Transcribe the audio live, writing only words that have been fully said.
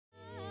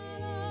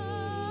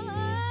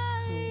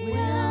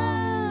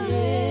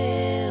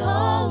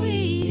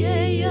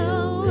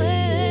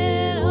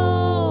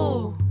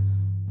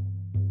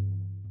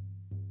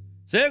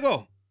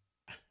Sego,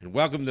 and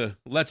welcome to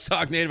Let's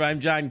Talk Native. I'm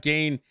John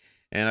Kane,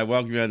 and I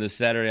welcome you on this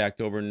Saturday,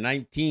 October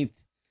 19th.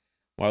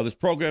 While this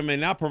program may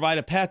not provide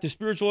a path to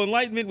spiritual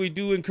enlightenment, we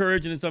do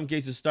encourage and in some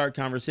cases start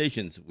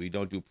conversations. We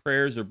don't do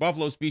prayers or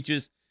buffalo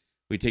speeches.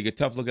 We take a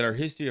tough look at our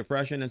history,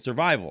 oppression, and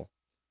survival.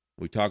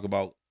 We talk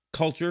about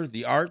culture,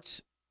 the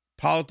arts,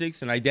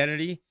 politics, and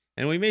identity,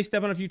 and we may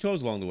step on a few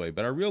toes along the way.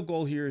 But our real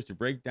goal here is to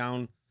bring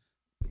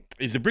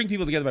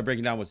people together by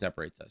breaking down what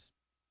separates us.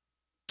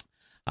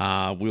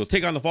 We will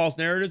take on the false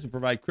narratives and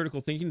provide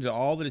critical thinking to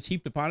all that is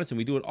heaped upon us, and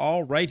we do it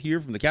all right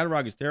here from the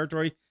Cattaraugus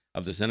territory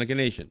of the Seneca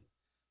Nation.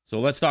 So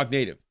let's talk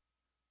Native.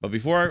 But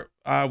before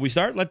we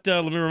start, let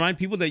me remind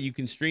people that you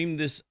can stream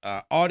this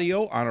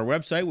audio on our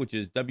website, which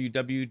is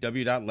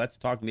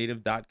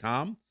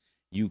www.letstalknative.com.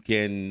 You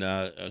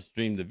can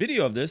stream the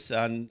video of this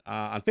on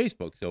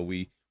Facebook. So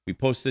we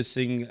post this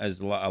thing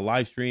as a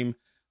live stream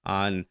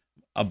on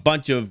a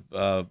bunch of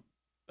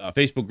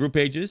Facebook group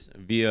pages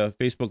via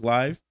Facebook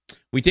Live.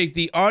 We take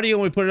the audio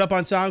and we put it up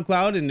on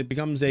SoundCloud, and it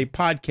becomes a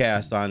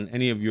podcast on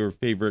any of your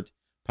favorite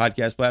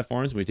podcast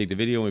platforms. We take the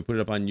video and we put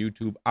it up on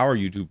YouTube, our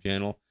YouTube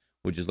channel,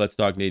 which is Let's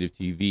Talk Native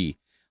TV.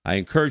 I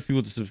encourage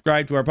people to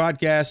subscribe to our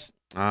podcast,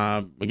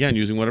 again,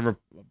 using whatever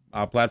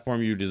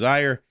platform you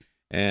desire.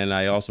 And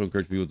I also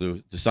encourage people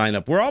to sign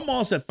up. We're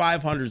almost at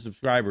 500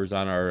 subscribers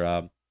on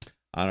our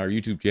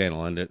YouTube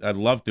channel, and I'd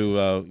love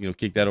to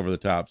kick that over the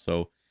top.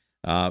 So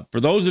for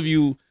those of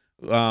you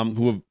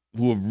who have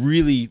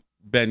really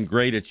been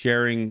great at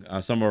sharing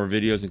some of our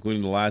videos,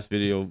 including the last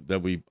video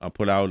that we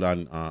put out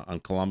on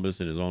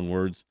Columbus in his own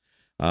words,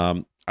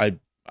 I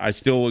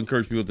still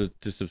encourage people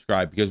to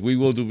subscribe, because we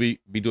will be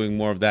doing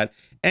more of that.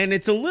 And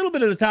it's a little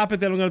bit of the topic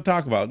that I'm going to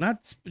talk about,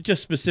 not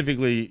just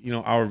specifically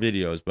our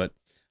videos, but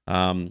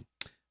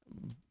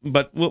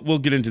we'll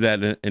get into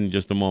that in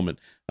just a moment.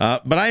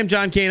 But I am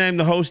John Kane. I'm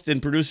the host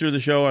and producer of the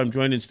show. I'm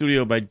joined in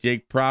studio by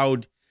Jake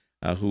Proud,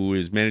 who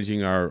is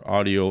managing our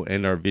audio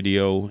and our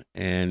video.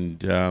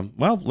 And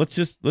let's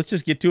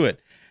just get to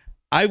it.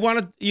 I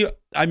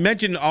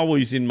mentioned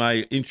always in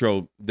my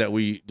intro that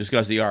we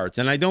discuss the arts,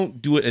 and I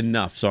don't do it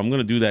enough, so I'm going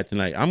to do that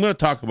tonight. I'm going to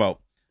talk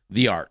about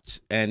the arts,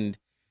 and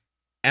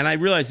I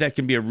realize that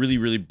can be a really,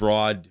 really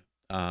broad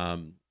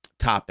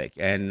topic,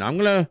 and I'm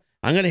gonna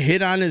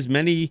hit on as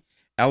many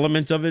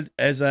elements of it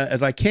as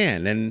I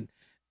can,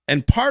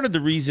 and part of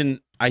the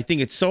reason I think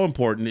it's so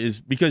important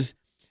is because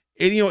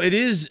it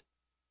is.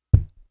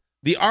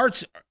 The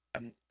arts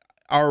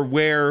are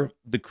where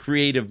the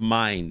creative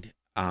mind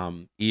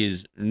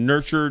is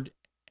nurtured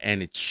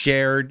and it's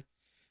shared.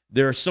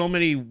 There are so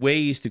many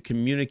ways to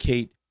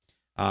communicate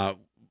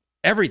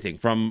everything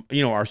from,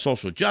 our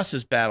social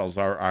justice battles,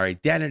 our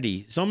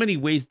identity, so many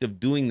ways of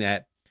doing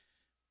that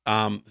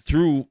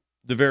through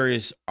the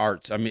various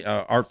arts,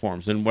 art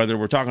forms. And whether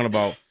we're talking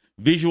about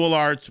visual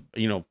arts,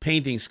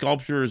 painting,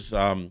 sculptures,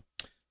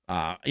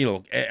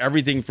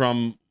 everything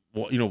from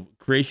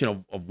creation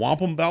of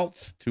wampum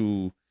belts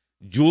to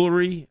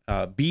jewelry,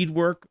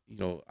 beadwork.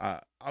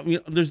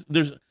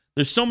 There's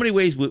so many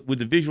ways with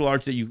the visual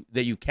arts that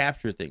you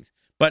capture things.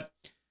 But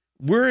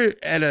we're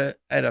at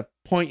a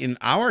point in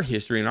our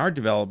history and our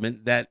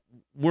development that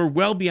we're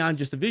well beyond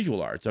just the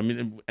visual arts.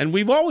 And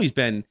we've always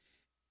been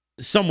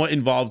somewhat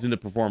involved in the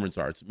performance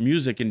arts.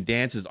 Music and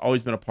dance has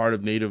always been a part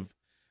of Native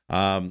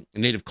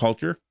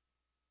culture.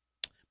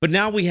 But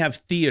now we have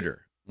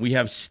theater, we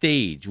have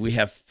stage, we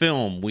have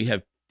film, we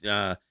have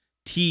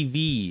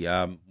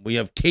TV, we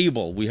have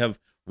cable, we have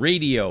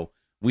radio,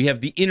 we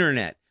have the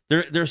internet.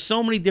 There's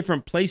so many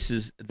different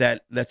places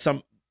that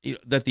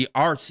the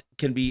arts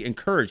can be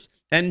encouraged.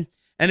 And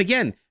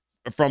again,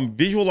 from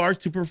visual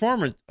arts to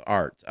performance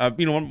arts.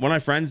 One of my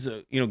friends,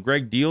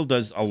 Greg Deal,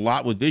 does a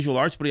lot with visual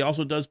arts, but he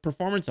also does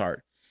performance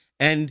art.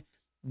 And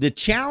the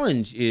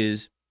challenge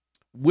is,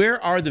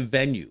 where are the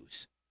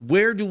venues?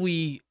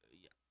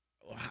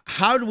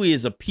 How do we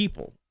as a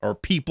people or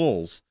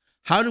peoples,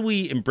 how do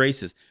we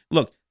embrace this?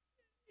 Look,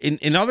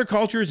 in other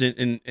cultures,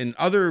 in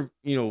other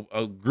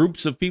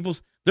groups of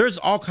peoples, there's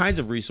all kinds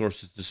of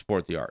resources to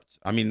support the arts.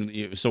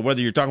 So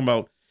whether you're talking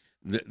about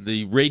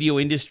the radio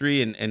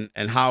industry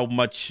and how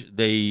much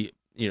they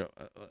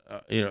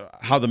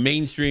how the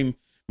mainstream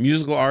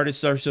musical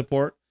artists are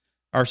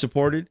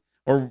supported,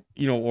 or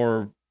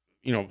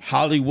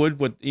Hollywood,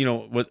 what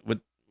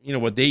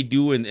they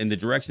do and the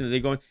direction that they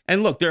go in.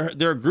 And look, there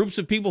are groups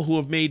of people who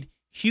have made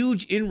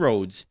huge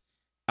inroads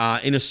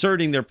in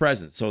asserting their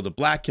presence. So the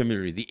Black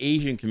community, the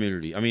Asian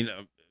community.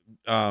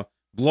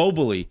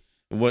 Globally,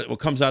 what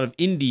comes out of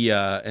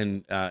India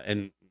and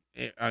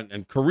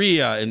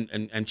Korea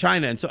and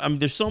China, and so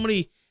there's so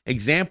many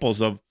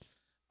examples of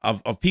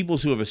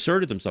peoples who have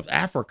asserted themselves.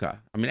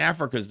 Africa.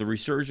 Africa is the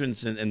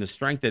resurgence and the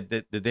strength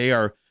that they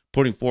are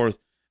putting forth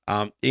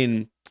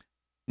in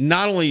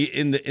not only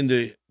in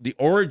the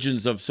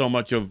origins of so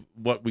much of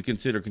what we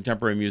consider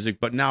contemporary music,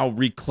 but now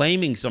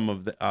reclaiming some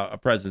of the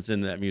presence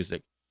in that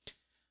music.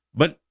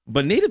 But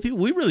Native people,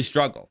 we really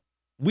struggle.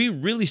 We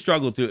really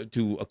struggle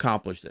to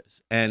accomplish this,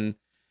 and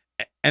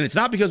it's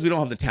not because we don't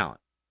have the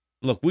talent.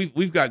 Look,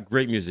 we've got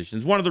great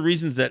musicians. One of the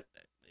reasons that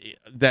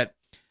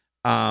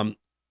um,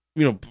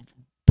 you know,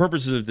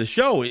 purposes of the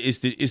show is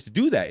to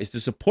do that, is to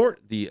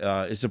support the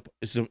is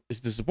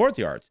to support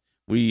the arts.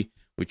 We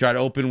try to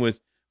open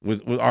with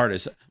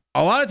artists.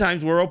 A lot of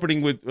times we're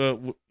opening with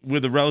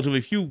a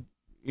relatively few.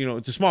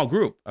 It's a small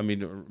group. I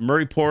mean,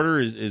 Murray Porter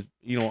is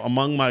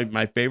among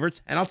my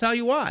favorites, and I'll tell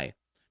you why.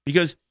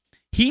 Because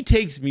he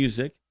takes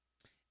music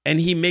and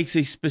he makes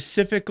a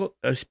specific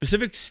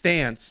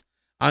stance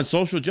on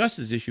social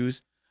justice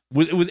issues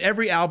with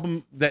every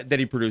album that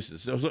he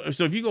produces. So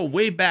if you go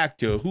way back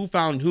to Who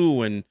Found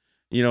Who and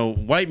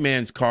White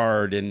Man's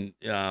Card and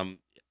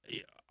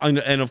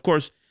of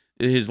course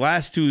his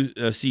last two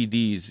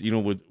CDs,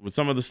 with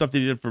some of the stuff that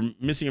he did for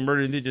missing and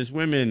murdered Indigenous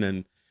women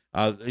and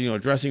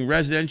addressing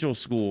residential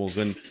schools,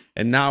 and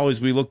now as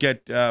we look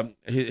at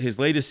his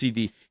latest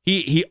CD,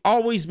 he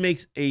always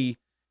makes a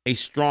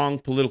strong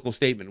political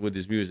statement with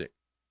his music,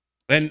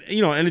 and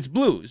it's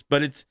blues,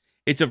 but it's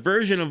a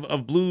version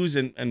of blues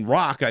and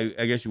rock, I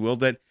guess you will,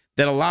 that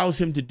allows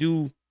him to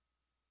do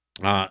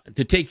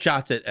to take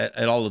shots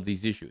at all of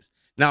these issues.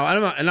 Now,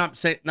 I'm not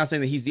saying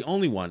that he's the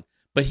only one,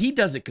 but he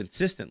does it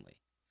consistently,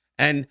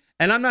 and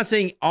I'm not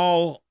saying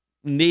all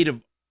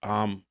Native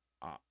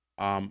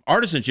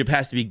artisanship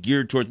has to be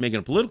geared towards making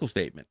a political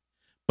statement,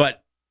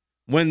 but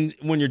when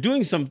you're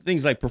doing some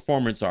things like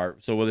performance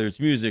art, so whether it's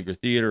music or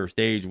theater or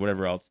stage or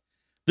whatever else,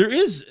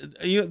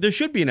 there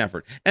should be an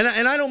effort. And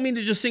I don't mean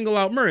to just single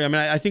out Murray. I mean,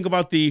 I think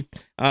about the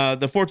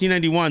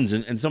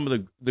 1491s and some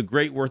of the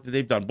great work that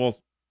they've done, both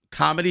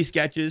comedy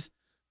sketches,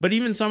 but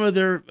even some of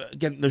their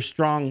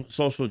strong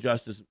social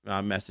justice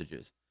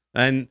messages.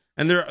 And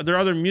there are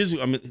other music.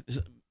 I mean,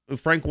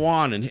 Frank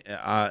Wan and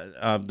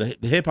the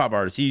hip hop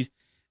artist.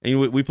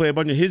 We play a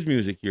bunch of his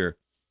music here.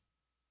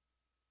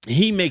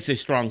 He makes a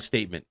strong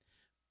statement.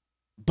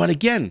 But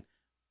again,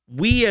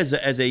 we as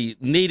a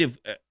Native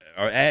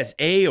or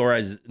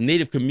as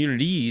Native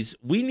communities,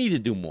 we need to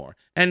do more.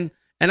 And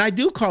I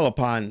do call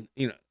upon,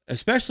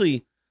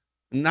 especially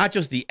not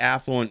just the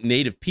affluent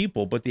Native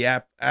people, but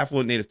the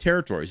affluent Native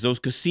territories, those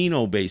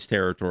casino-based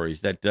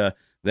territories that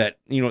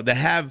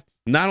have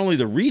not only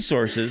the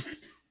resources,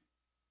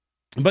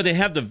 but they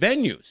have the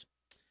venues.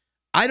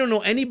 I don't know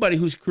anybody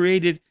who's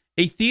created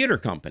a theater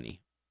company.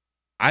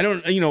 I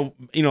don't,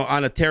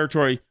 on a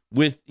territory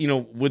with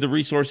the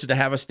resources to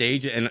have a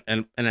stage and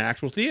an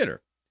actual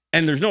theater.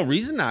 And there's no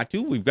reason not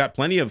to. We've got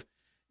plenty of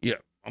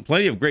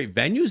great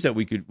venues that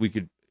we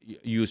could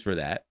use for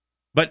that.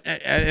 But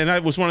and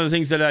that was one of the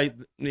things that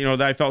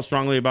I felt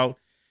strongly about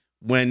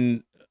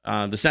when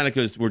the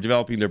Senecas were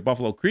developing their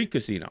Buffalo Creek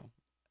Casino.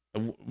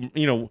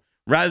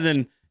 Rather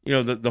than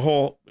the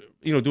whole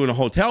doing a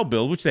hotel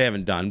build, which they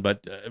haven't done,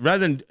 but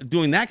rather than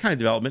doing that kind of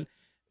development,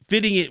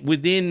 fitting it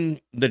within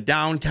the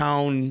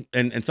downtown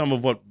and some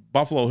of what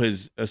Buffalo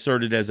has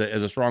asserted as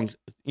a strong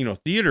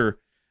theater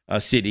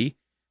city.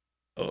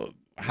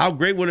 How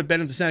great would it have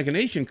been if the Seneca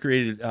Nation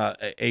created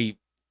a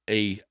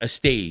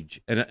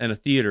stage and a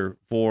theater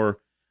for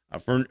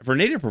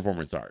Native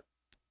performance art?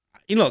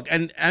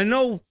 And I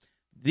know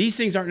these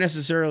things aren't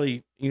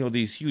necessarily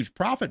these huge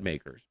profit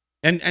makers.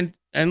 And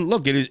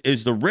look,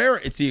 it's the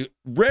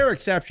rare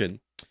exception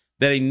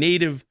that a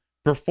Native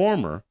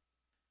performer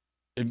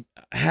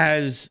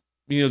has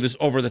this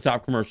over the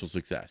top commercial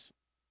success.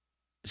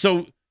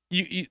 So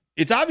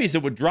it's obvious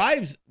that what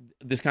drives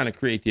this kind of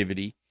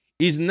creativity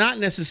is not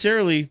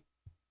necessarily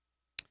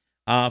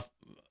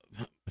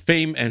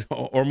fame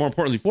or more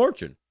importantly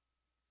fortune,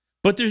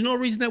 but there's no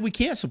reason that we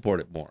can't support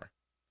it more.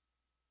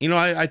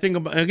 I think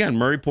about, again,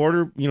 Murray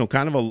Porter,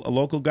 kind of a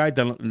local guy,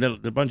 done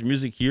a bunch of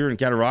music here in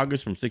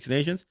Cattaraugus from Six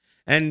Nations,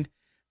 and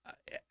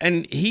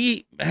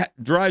he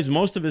derives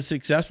most of his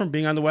success from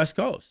being on the West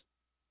Coast.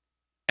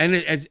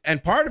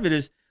 And part of it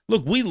is,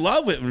 look, we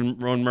love it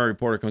when Murray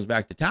Porter comes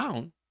back to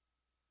town,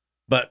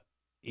 but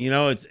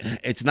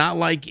it's not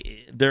like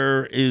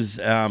there is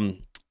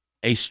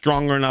a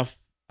stronger enough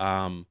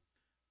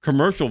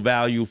commercial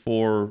value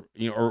for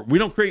or we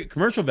don't create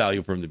commercial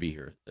value for him to be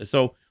here.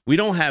 So we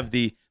don't have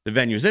the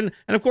venues, and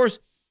of course,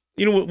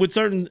 with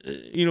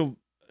certain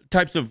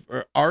types of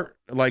art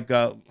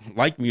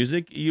like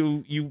music,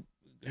 you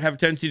have a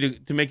tendency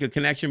to make a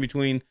connection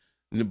between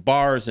the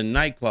bars and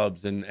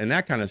nightclubs and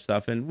that kind of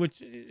stuff, and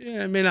which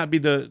may not be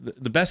the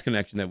best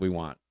connection that we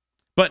want.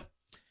 But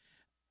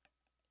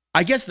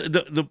I guess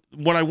the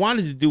what I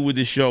wanted to do with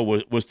this show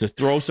was to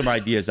throw some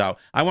ideas out.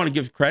 I want to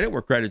give credit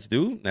where credit's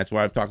due. That's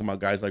why I'm talking about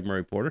guys like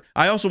Murray Porter.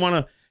 I also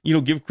want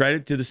to give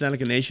credit to the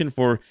Seneca Nation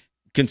for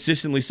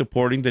consistently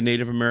supporting the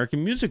Native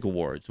American Music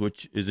Awards,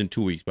 which is in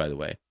 2 weeks, by the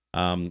way.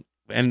 And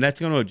that's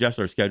going to adjust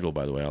our schedule,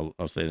 by the way.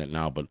 I'll say that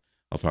now, but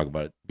I'll talk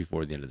about it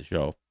before the end of the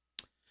show.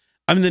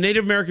 I mean, the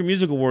Native American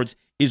Music Awards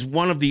is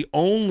one of the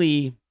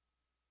only,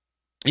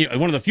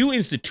 one of the few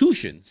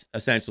institutions,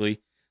 essentially,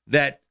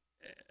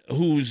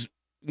 whose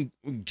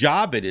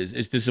job it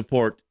is to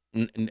support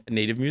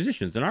Native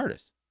musicians and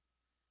artists.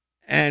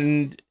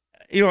 And,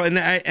 and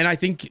I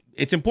think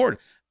it's important.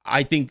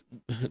 I think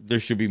there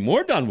should be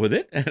more done with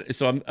it.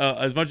 So I'm,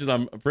 as much as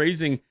I'm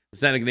praising the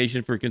Seneca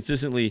Nation for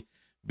consistently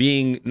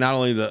being not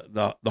only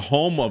the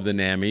home of the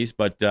NAMIs,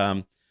 but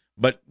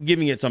but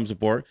giving it some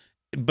support.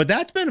 But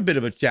that's been a bit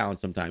of a challenge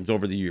sometimes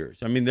over the years.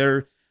 I mean,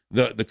 the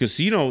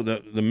casino,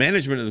 the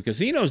management of the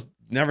casinos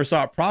never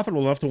saw it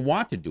profitable enough to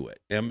want to do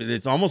it. I mean,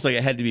 it's almost like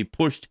it had to be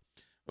pushed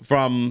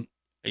from,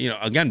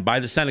 again,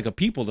 by the Seneca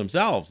people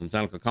themselves and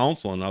Seneca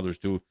Council and others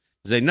to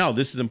say, no,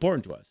 this is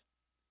important to us.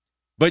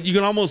 But you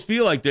can almost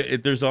feel like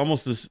there's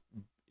almost this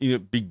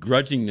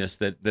begrudgingness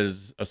that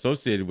is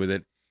associated with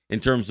it in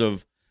terms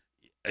of,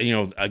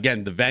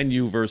 again, the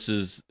venue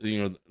versus,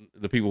 the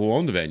people who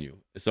own the venue.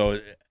 So,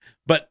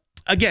 but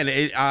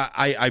again,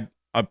 I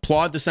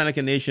applaud the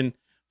Seneca Nation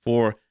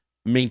for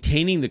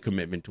maintaining the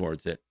commitment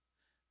towards it.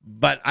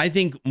 But I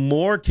think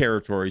more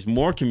territories,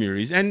 more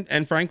communities,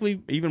 and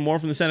frankly, even more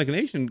from the Seneca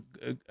Nation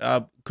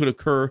could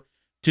occur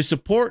to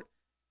support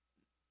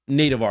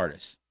Native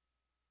artists.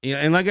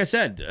 And like I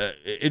said,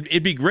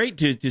 it'd be great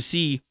to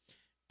see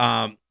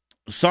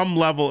some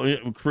level,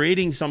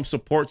 creating some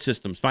support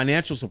systems,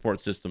 financial support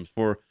systems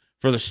for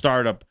the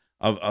startup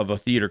of a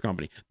theater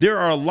company. There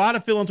are a lot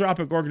of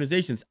philanthropic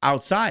organizations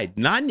outside,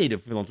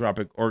 non-Native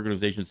philanthropic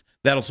organizations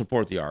that'll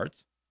support the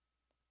arts,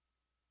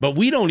 but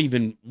we don't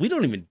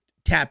even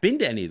tap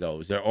into any of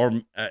those,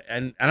 and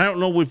I don't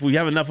know if we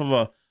have enough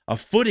of a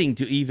footing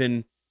to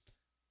even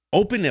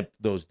open up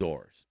those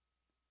doors.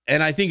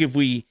 And I think if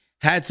we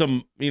had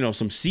some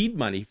seed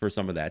money for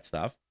some of that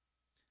stuff,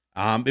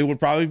 it would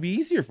probably be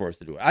easier for us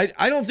to do it.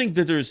 I don't think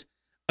that there's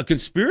a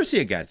conspiracy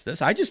against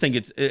this. I just think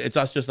it's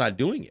us just not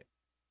doing it.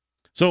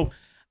 So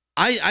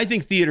I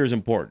think theater is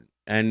important,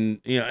 and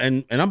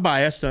I'm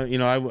biased.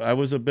 I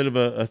was a bit of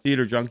a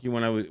theater junkie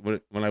when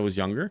I was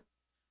younger.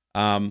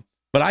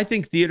 But I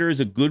think theater is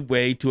a good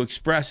way to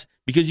express,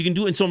 because you can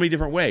do it in so many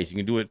different ways. You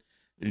can do it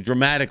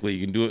dramatically.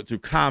 You can do it through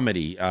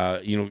comedy.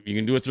 You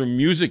can do it through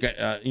music.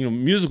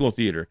 Musical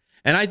theater.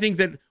 And I think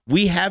that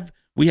we have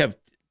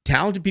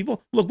talented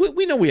people. Look,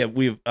 we know we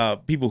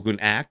have people who can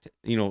act.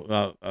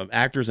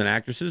 Actors and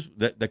actresses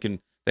that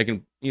can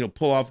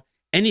pull off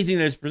anything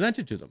that is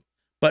presented to them.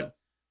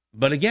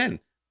 But again,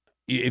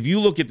 if you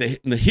look at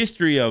the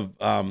history of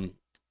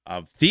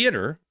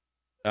theater,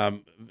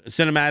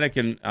 cinematic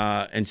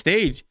and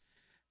stage,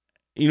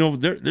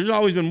 there's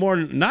always been more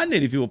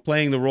non-Native people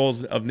playing the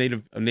roles of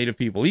Native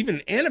people.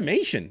 Even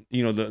animation,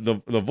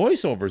 the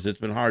voiceovers, it's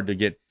been hard to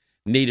get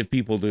Native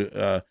people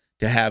to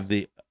have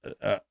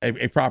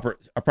a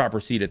proper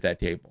seat at that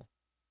table.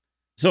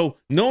 So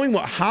knowing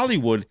what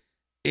Hollywood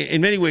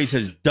in many ways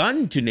has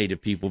done to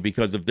Native people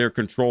because of their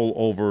control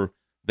over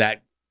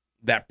that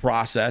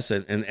process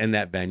and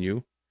that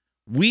venue,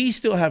 we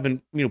still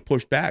haven't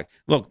pushed back.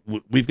 Look,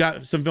 we've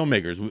got some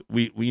filmmakers.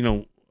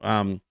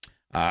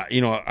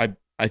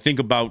 I think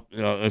about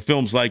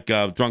films like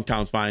Drunk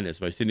Town's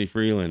Finest by Sidney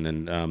Freeland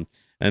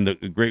and the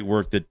great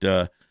work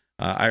that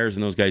Ayers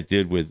and those guys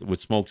did with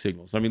Smoke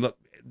Signals. I mean, look,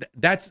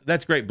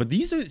 that's great, but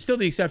these are still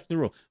the exception to the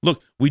rule.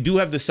 Look, we do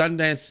have the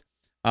Sundance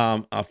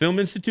Film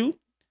Institute,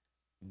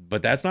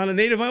 but that's not a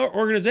Native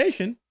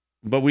organization.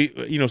 But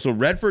so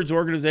Redford's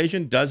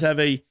organization does have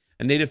a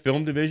Native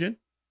film division,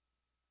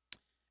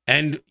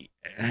 and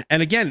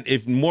again,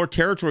 if more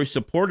territories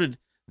supported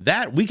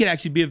that, we could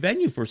actually be a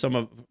venue for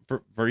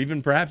for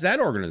even perhaps that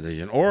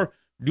organization, or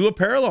do a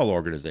parallel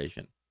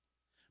organization.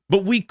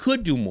 But we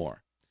could do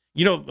more.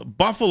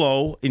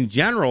 Buffalo in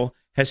general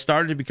has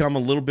started to become a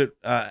little bit.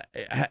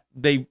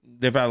 They've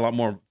had a lot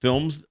more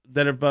films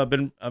that have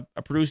been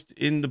produced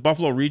in the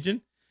Buffalo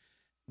region.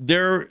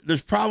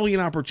 There's probably an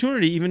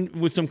opportunity, even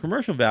with some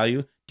commercial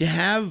value, to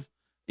have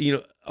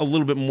a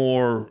little bit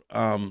more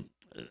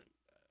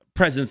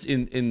presence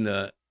in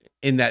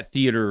that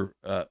theater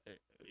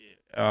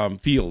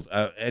field,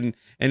 and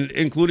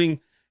including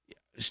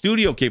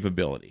studio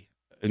capability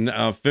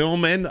and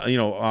film and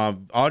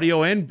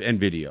audio and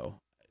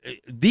video.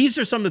 These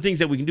are some of the things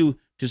that we can do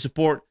to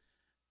support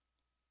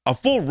a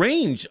full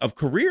range of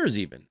careers.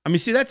 Even, I mean,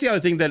 see, that's the other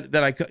thing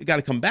that I got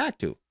to come back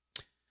to.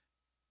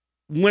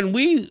 When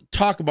we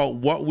talk about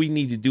what we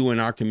need to do in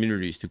our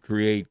communities to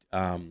create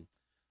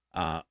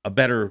a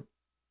better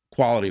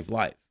quality of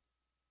life,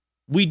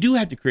 we do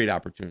have to create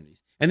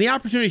opportunities, and the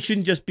opportunity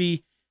shouldn't just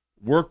be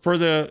work for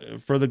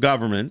the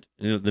government,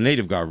 the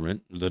Native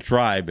government, the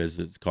tribe as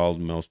it's called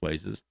in most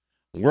places,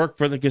 work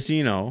for the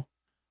casino,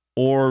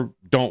 or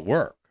don't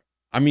work.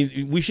 I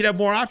mean, we should have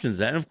more options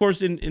than that. And of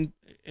course, in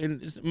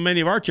many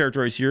of our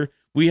territories here,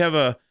 we have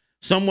a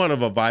somewhat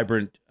of a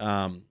vibrant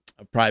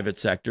private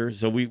sector.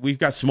 So we've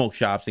got smoke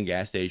shops and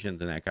gas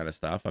stations and that kind of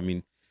stuff. I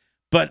mean,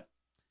 but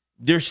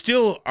there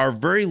still are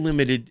very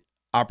limited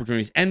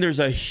opportunities, and there's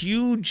a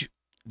huge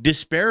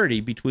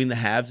disparity between the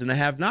haves and the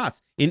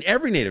have-nots in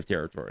every Native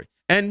territory,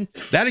 and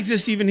that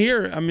exists even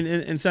here. I mean,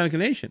 in Seneca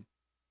Nation.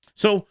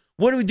 So,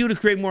 what do we do to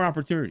create more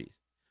opportunities?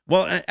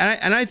 Well,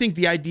 and I think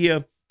the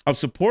idea of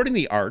supporting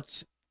the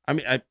arts. I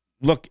mean,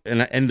 look,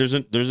 and there's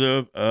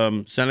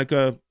a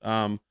Seneca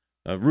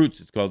Roots.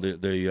 It's called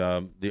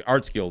the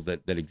Arts Guild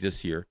that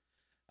exists here.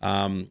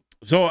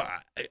 So,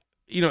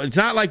 it's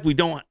not like we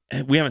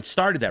haven't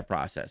started that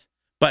process,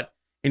 but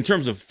in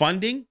terms of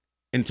funding,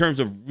 in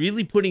terms of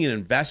really putting an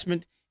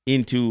investment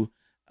into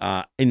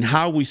in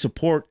how we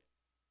support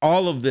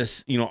all of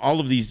this, all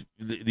of these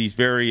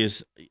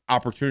various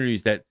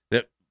opportunities that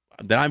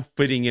I'm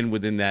fitting in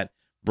within that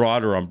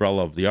broader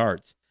umbrella of the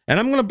arts. And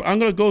I'm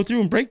gonna go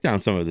through and break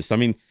down some of this. I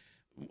mean,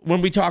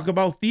 when we talk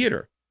about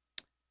theater,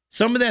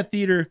 some of that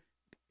theater,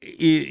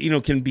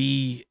 can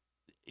be,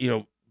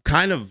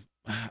 kind of,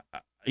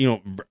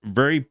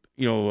 very,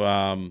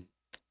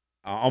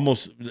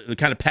 almost the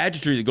kind of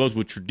pageantry that goes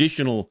with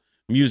traditional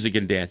music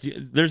and dance.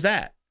 There's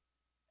that,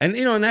 and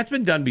and that's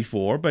been done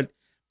before, but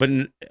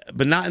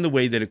not in the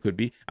way that it could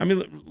be. I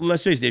mean,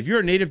 let's face it, if you're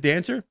a native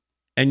dancer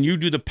and you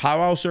do the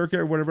powwow circuit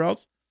or whatever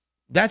else,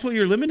 that's what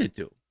you're limited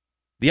to.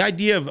 The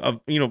idea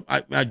of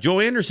Joe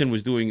Anderson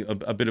was doing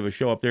a bit of a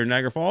show up there in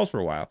Niagara Falls for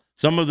a while.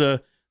 Some of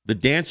the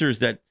dancers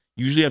that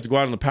usually have to go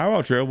out on the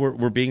powwow trail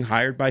were being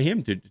hired by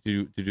him to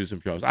do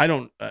some shows.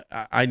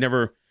 I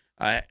never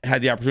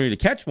had the opportunity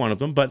to catch one of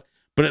them, but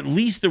at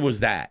least there was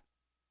that.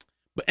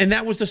 And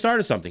that was the start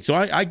of something. So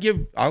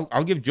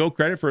I'll give Joe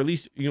credit for at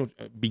least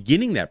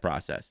beginning that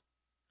process.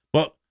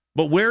 But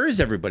where is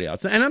everybody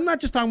else? And I'm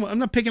not just talking. I'm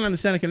not picking on the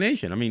Seneca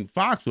Nation. I mean,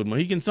 Foxwood,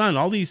 Mohegan Sun,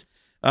 all these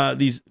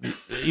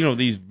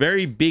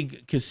very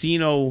big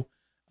casino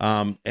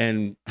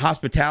and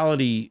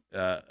hospitality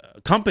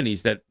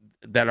companies that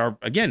are,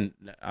 again,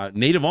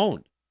 native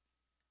owned.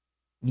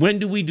 When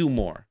do we do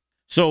more?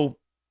 So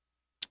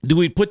do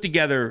we put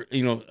together,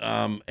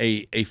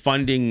 a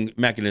funding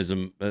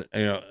mechanism,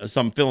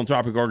 some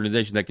philanthropic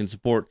organization that can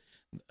support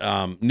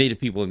native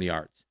people in the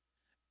arts?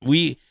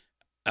 We've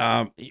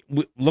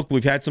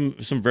had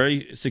some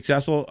very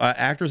successful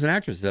actors and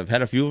actresses. I've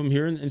had a few of them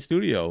here in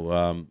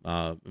studio.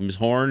 Ms.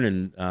 Horn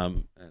and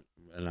I'm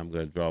going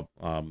to draw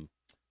a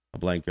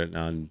blank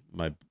on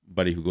my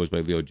buddy who goes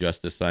by Leo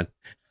Justice on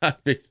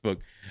Facebook.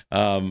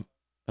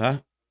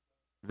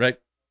 Right?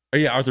 Oh,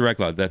 yeah, Arthur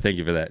Reclaw. Thank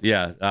you for that.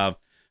 Yeah.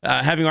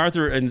 Having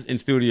Arthur in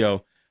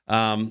studio,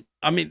 again,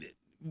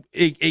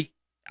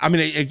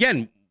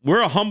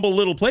 we're a humble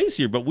little place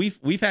here, but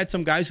we've had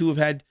some guys who have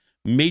had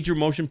major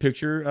motion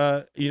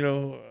picture,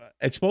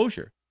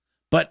 exposure.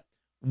 But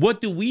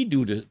what do we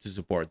do to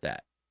support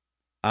that?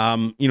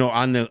 On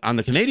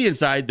the Canadian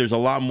side, there's a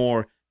lot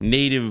more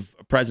native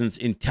presence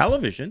in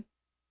television,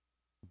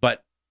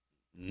 but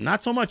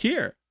not so much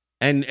here,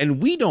 and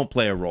we don't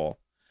play a role.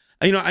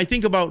 I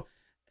think about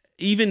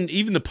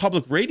even the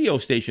public radio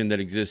station that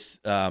exists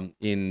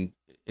in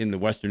the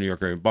Western New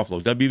York area, Buffalo,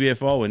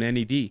 WBFO and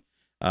NED,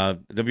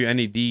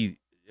 WNED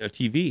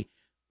TV.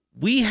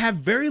 We have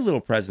very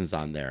little presence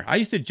on there. I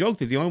used to joke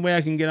that the only way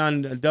I can get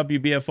on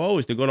WBFO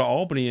is to go to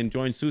Albany and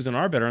join Susan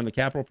Arbetter in the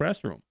Capitol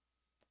Press Room.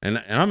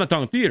 And I'm not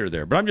talking theater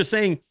there, but I'm just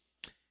saying,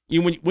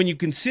 when you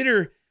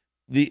consider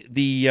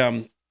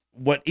the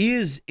what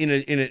is in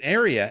an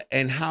area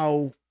and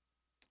how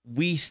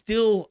we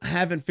still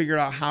haven't figured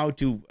out how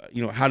to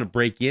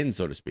break in,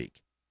 so to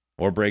speak,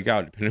 or break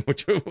out, depending on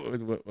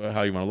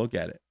how you want to look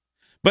at it.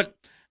 But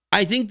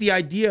I think the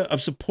idea of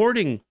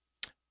supporting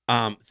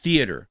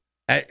theater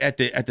at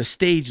the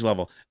stage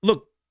level.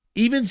 Look,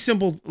 even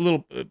simple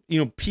little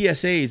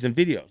PSAs and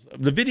videos.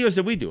 The videos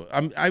that we do.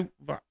 I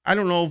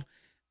don't know if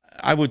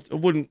I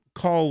wouldn't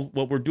call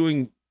what we're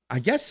doing. I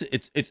guess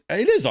it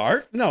is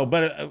art. No,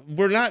 but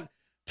we're not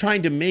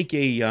trying to make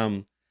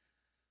a.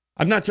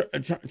 I'm not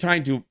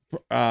trying to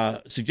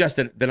suggest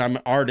that I'm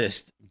an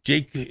artist.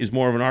 Jake is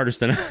more of an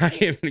artist than I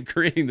am in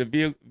creating the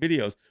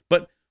videos.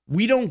 But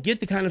we don't get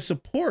the kind of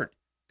support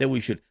that we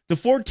should. The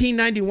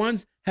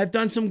 1491s have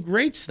done some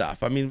great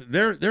stuff. I mean,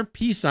 their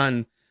piece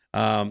on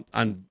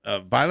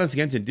violence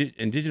against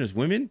Indigenous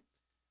women.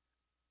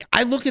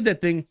 I look at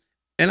that thing,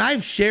 and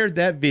I've shared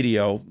that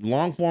video,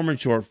 long form and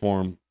short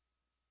form,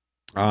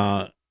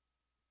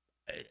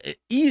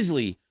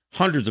 easily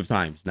hundreds of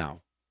times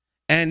now.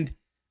 And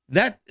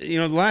that,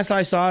 the last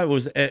I saw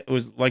it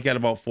was like at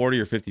about 40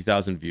 or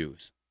 50,000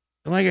 views.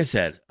 And like I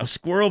said, a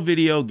squirrel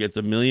video gets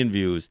 1 million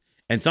views,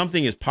 and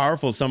something as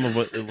powerful as some of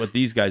what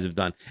these guys have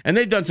done. And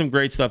they've done some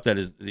great stuff that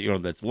is,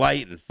 that's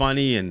light and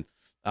funny and,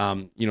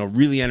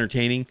 really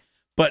entertaining.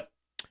 But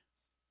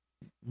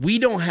we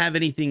don't have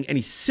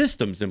any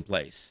systems in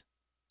place,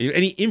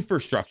 any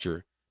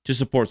infrastructure to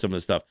support some of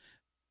this stuff,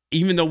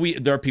 even though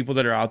there are people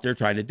that are out there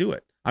trying to do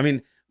it. I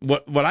mean,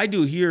 what I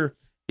do here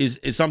is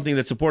something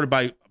that's supported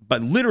by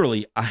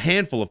literally a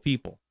handful of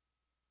people.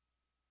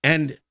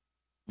 And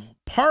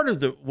part of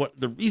the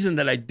reason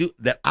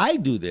that I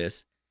do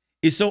this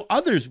is so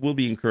others will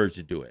be encouraged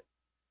to do it.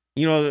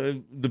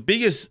 The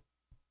biggest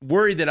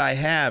worry that I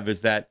have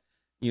is that,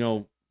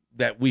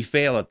 that we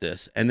fail at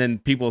this. And then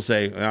people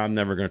say, I'm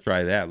never going to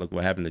try that. Look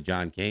what happened to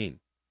John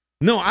Kane.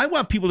 No, I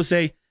want people to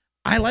say,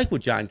 I like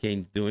what John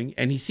Kane's doing,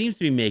 and he seems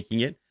to be making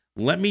it.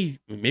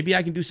 Maybe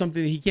I can do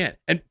something that he can't.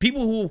 And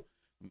people who,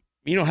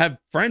 have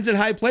friends in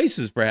high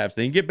places, perhaps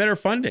they can get better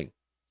funding.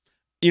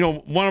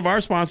 One of our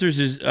sponsors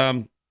is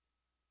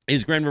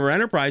Grand River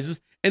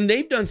Enterprises, and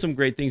they've done some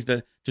great things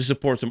to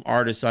support some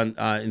artists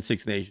in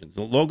Six Nations.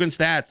 Logan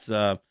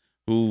Stats,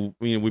 who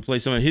we play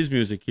some of his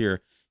music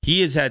here,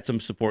 he has had some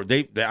support.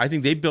 I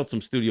think they built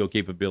some studio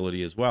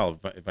capability as well,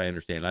 if I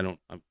understand.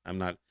 I'm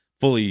not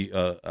fully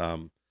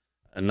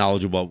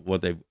knowledgeable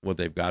about what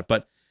they've got.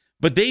 But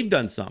they've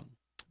done some.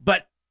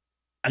 But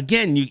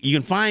again, you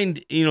can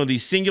find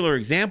these singular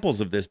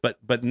examples of this,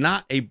 but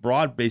not a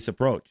broad based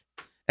approach.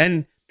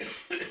 And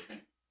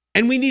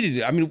we need to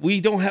do. I mean,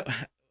 we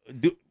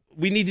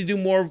need to do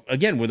more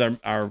again with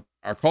our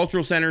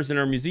cultural centers and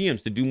our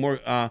museums to do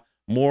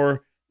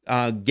more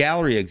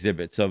gallery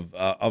exhibits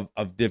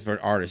of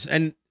different artists.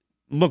 And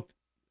look,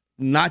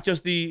 not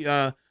just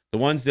the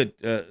ones that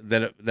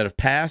have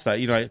passed.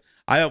 I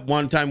at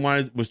one time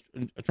was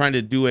trying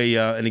to do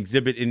an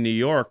exhibit in New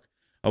York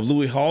of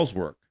Louis Hall's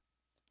work.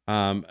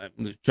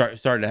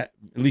 Started to at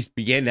least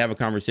began to have a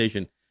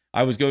conversation.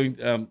 I was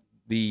going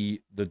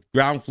the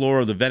ground floor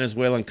of the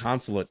Venezuelan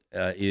consulate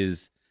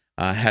has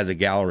a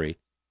gallery,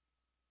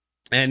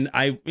 and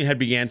I had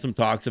began some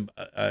talks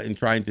in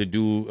trying to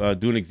do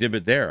an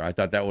exhibit there. I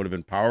thought that would have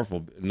been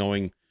powerful,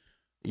 knowing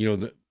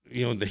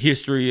the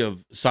history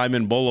of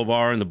Simon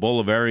Bolivar and the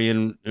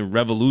Bolivarian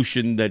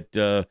Revolution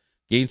that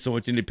gained so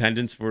much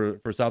independence for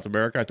South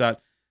America. I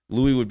thought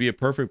Louis would be a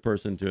perfect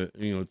person to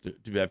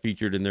be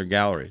featured in their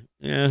gallery.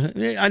 Yeah,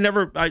 I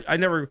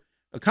never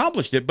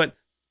accomplished it, but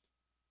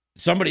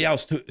somebody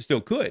else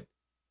still could.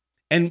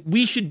 And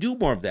we should do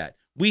more of that.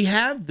 We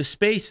have the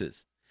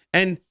spaces,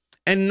 and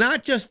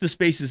not just the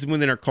spaces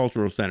within our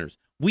cultural centers.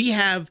 We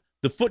have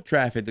the foot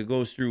traffic that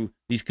goes through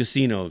these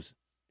casinos.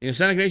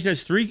 Seneca Nation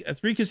has three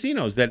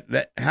casinos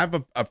that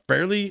have a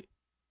fairly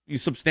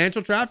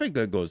substantial traffic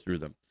that goes through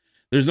them.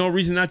 There's no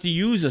reason not to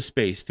use a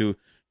space to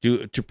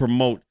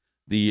promote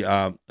the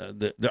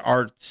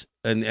arts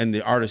and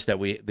the artists that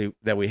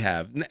we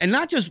have, and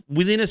not just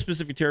within a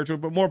specific territory,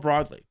 but more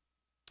broadly.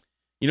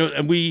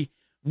 And we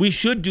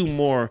should do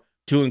more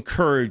to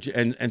encourage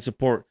and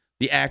support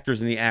the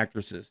actors and the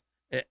actresses,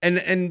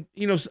 and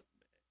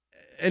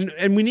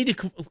we need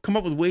to come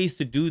up with ways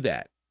to do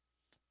that.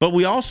 But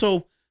we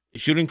also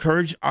should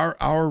encourage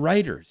our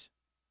writers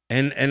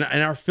and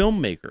our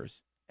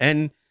filmmakers,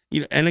 and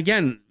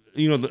again,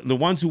 the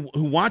ones who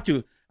want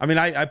to. I mean,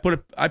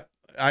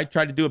 I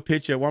tried to do a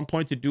pitch at one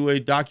point to do a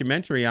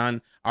documentary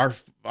on our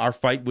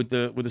fight with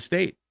the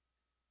state,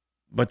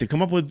 but to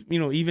come up with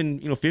even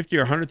 $50,000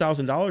 or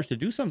 $100,000 to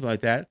do something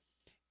like that,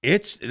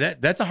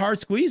 that's a hard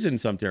squeeze in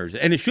some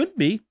territories, and it should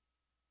be.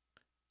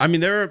 I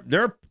mean,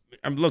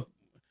 look,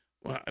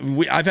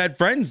 I've had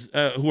friends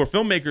who are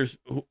filmmakers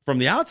from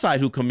the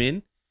outside who come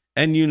in,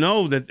 and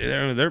that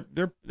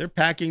they're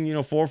packing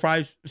 $4,000,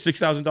 $5,000,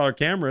 $6,000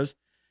 cameras.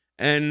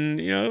 And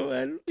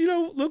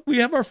look, we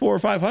have our $400 or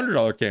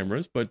 $500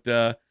 cameras, but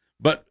that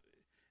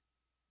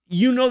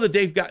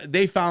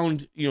they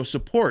found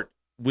support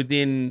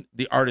within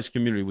the artist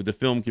community, with the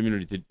film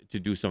community to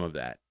do some of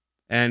that,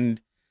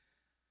 and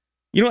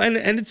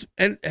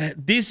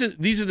these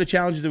are the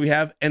challenges that we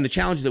have and the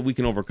challenges that we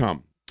can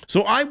overcome.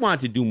 So I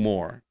want to do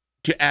more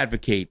to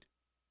advocate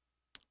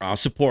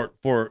support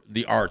for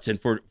the arts and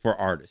for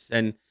artists,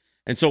 and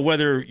so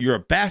whether you're a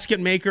basket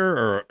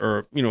maker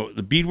or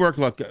the beadwork,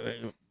 look.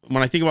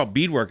 When I think about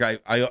beadwork,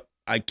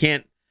 I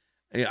can't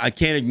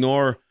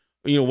ignore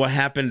what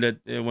happened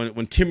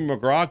when Tim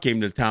McGraw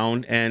came to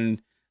town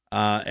and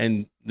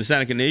the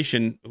Seneca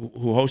Nation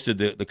who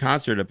hosted the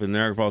concert up in the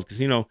Niagara Falls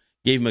Casino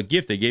gave him a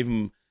gift. They gave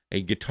him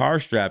a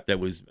guitar strap that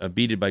was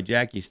beaded by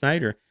Jackie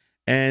Snyder,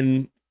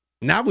 and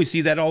now we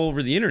see that all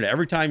over the internet.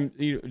 Every time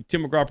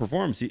Tim McGraw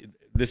performs, he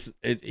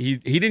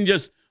didn't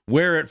just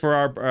wear it for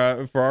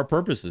our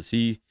purposes.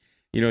 He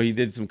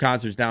did some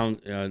concerts down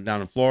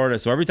in Florida.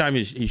 So every time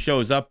he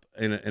shows up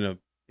in a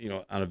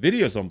on a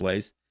video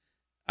someplace,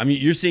 I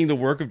mean, you're seeing the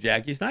work of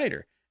Jackie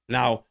Snyder.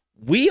 Now,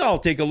 we all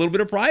take a little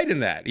bit of pride in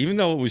that, even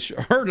though it was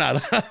her,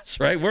 not us,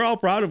 right? We're all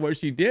proud of what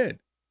she did.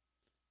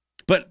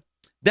 But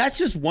that's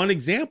just one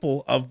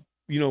example of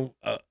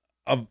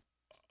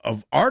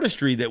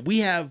artistry that we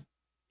have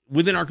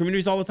within our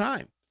communities all the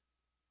time.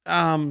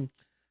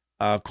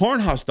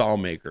 Cornhusk doll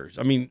makers.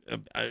 I mean,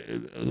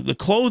 the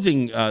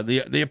clothing,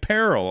 the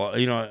apparel.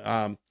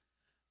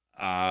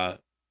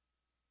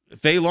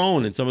 Faye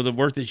Lone and some of the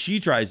work that she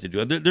tries to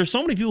do. There's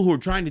so many people who are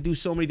trying to do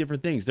so many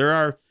different things.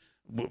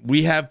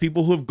 We have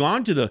people who have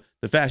gone to the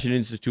Fashion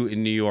Institute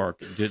in New York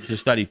to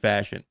study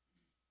fashion,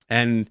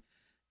 and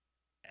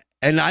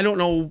I don't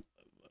know.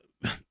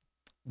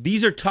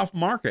 These are tough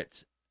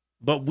markets,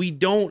 but we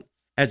don't,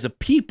 as a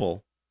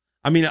people.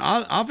 I mean,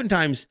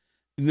 oftentimes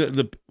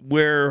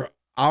where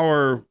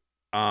our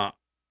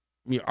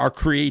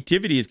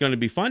creativity is going to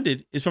be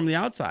funded is from the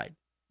outside.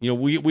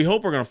 We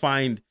hope we're going to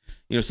find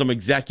some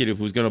executive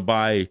who's going to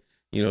buy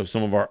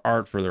some of our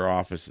art for their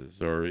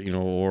offices,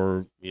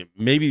 or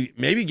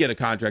maybe get a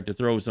contract to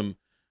throw some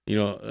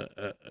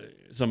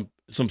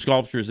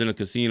sculptures in a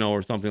casino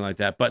or something like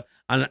that. But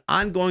on an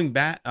ongoing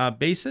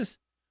basis,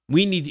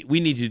 we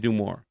need to do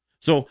more.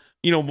 So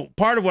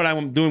part of what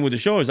I'm doing with the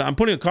show is I'm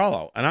putting a call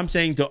out, and I'm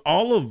saying to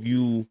all of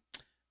you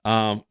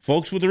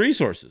folks with the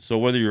resources. So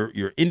whether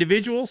you're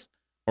individuals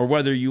or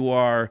whether you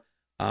are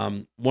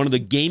one of the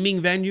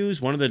gaming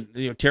venues, one of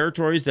the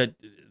territories that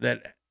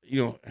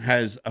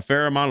has a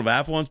fair amount of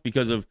affluence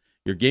because of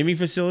your gaming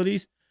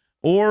facilities,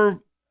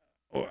 or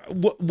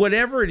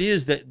whatever it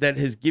is that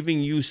has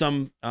given you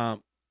some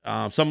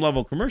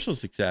level of commercial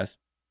success,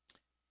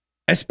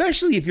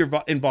 especially if you're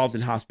involved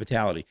in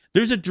hospitality.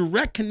 There's a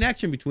direct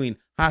connection between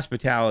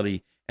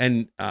hospitality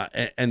and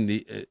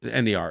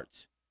the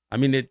arts. I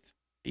mean,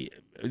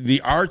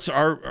 the arts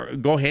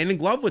go hand in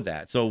glove with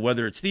that. So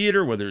whether it's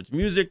theater, whether it's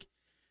music,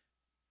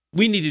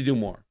 we need to do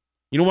more.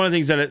 One of the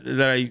things that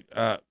I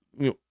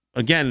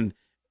again,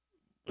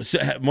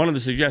 one of the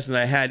suggestions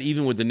I had,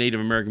 even with the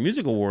Native American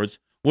Music Awards,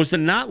 was to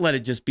not let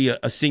it just be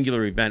a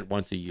singular event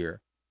once a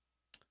year.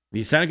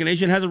 The Seneca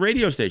Nation has a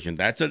radio station.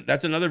 That's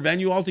another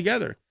venue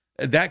altogether.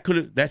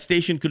 That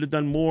station could have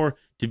done more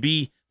to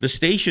be the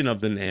station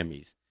of the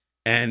NAMMYs,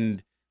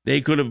 and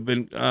they could have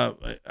been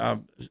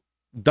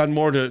done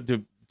more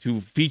to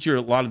feature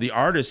a lot of the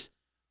artists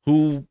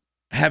who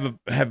have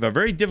a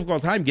very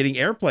difficult time getting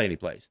airplay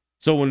anyplace.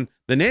 So when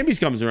the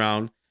NAMMYs comes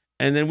around,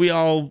 and then we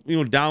all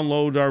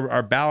download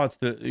our ballots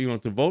to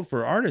vote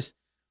for artists,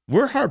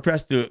 we're hard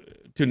pressed to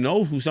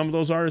know who some of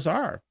those artists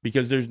are,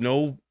 because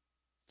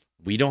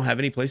we don't have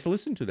any place to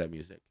listen to that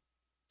music.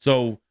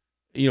 So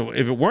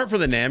if it weren't for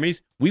the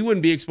NAMMYs, we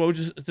wouldn't be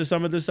exposed to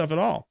some of this stuff at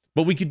all.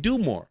 But we could do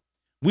more.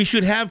 We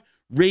should have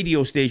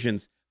radio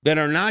stations that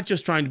are not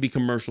just trying to be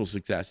commercial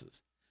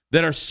successes,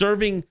 that are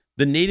serving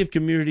the Native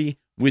community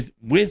with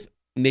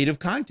Native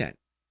content.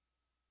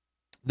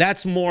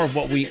 That's more of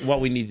what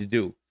we need to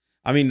do.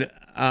 I mean,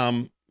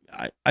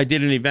 I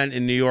did an event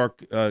in New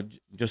York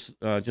just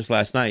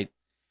last night,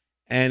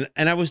 and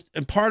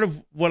part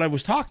of what I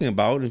was talking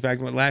about, in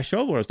fact, my last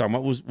show what I was talking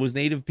about was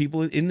Native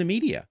people in the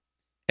media,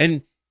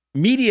 and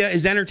media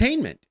is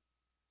entertainment,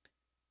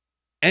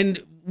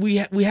 and we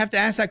have to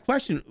ask that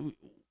question: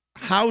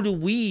 how do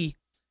we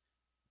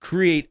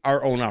create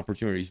our own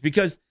opportunities?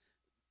 Because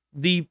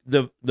the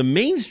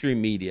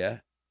mainstream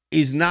media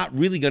is not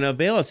really going to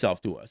avail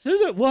itself to us.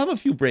 We'll have a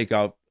few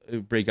breakout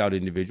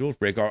individuals,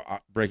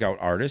 breakout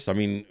artists. I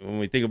mean, when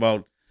we think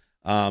about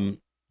 "Come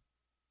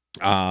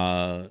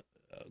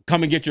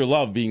and Get Your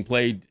Love" being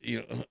played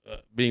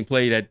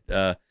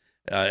at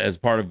as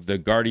part of the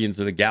Guardians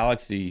of the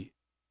Galaxy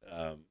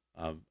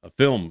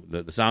film,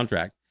 the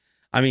soundtrack.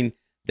 I mean,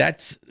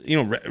 that's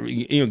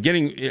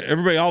getting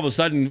everybody all of a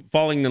sudden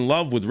falling in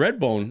love with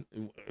Redbone.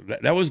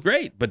 That was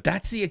great, but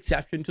that's the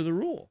exception to the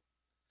rule.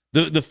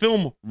 The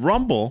film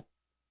Rumble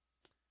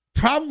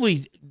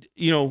probably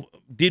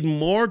did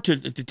more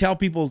to tell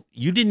people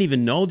you didn't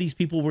even know these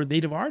people were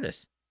Native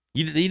artists.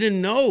 You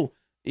didn't know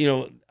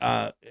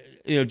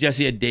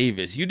Jesse Ed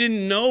Davis. You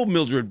didn't know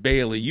Mildred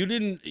Bailey.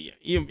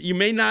 You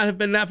may not have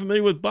been that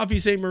familiar with Buffy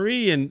St.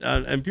 Marie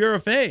and Pura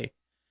Fay.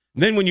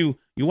 And then when you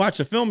watch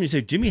the film, you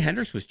say Jimi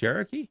Hendrix was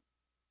Cherokee.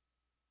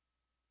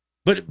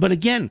 But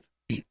again,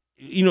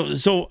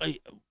 so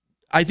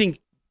I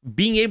think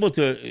being able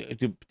to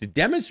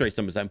demonstrate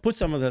some of that and put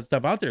some of that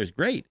stuff out there is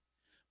great.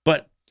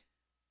 But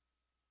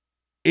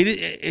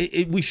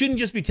we shouldn't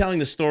just be telling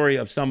the story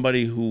of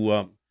somebody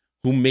who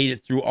made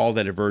it through all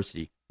that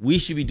adversity. We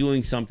should be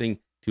doing something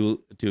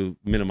to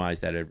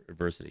minimize that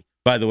adversity.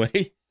 By the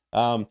way,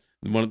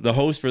 one of the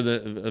hosts for the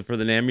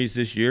NAMMYs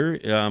this year,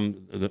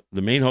 the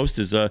main host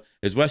is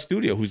Wes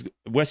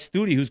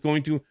Studi, who's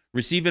going to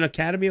receive an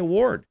Academy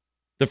Award,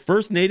 the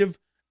first Native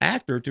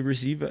actor to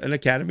receive an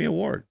Academy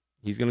Award.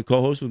 He's going to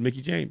co-host with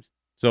Mickey James.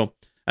 So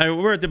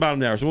we're at the bottom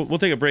of the hour, so we'll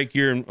take a break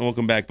here and we'll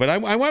come back. But I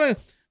want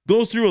to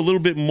go through a little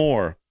bit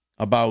more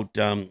about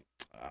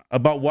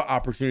what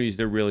opportunities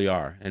there really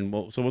are, and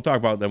we'll talk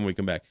about them when we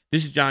come back.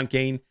 This is John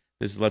Kane.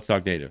 This is Let's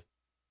Talk Native.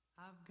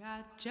 I've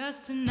got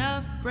just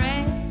enough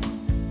bread to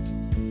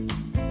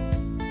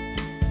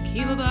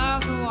keep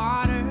above the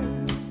water,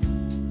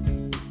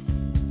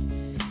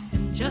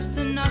 and just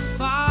enough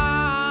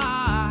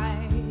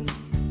fight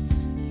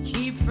to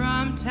keep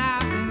from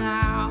tapping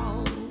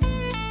out.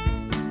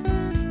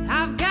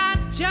 I've got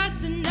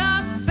just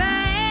enough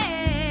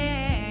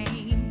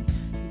fame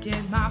to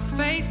get my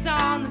face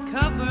on the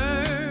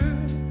cover,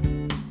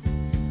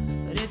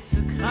 but it's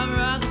the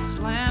cover of the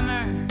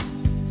Slammer,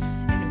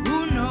 and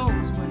who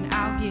knows when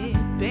I'll get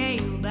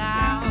bailed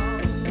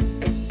out.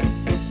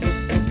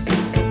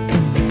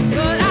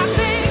 But I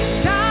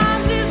think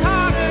times is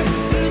harder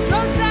than the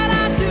drugs that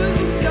I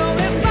do, so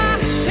if I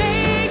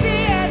take the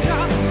edge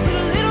off with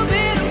a little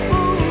bit of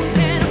booze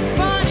and a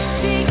fun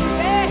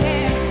cigarette,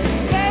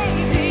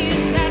 baby,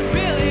 is that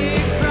really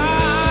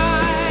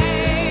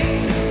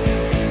right?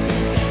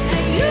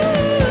 And you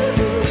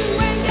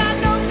ain't got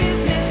no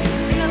business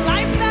in the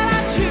life that I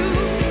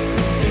choose.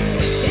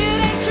 It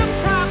ain't your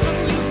problem,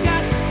 you've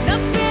got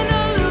nothing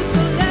to lose,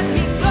 so let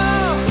me go.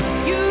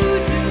 You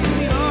do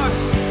yours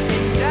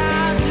and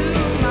I'll do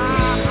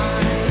mine.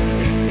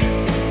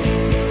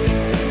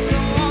 So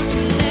won't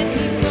you let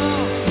me go?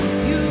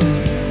 You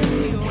do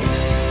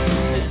yours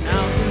and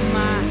I'll do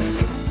mine.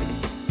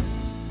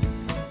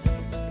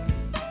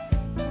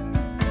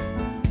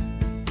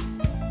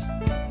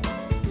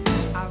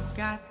 I've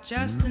got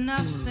just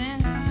enough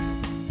sense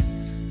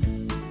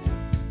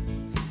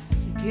to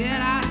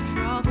get out of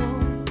trouble,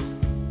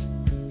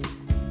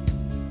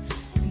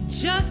 and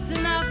just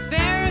enough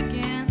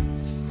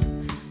arrogance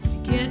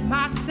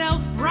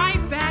myself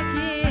right back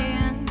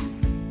in.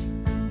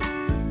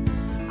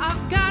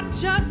 I've got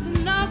just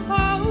enough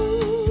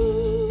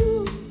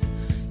hope.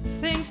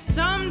 Think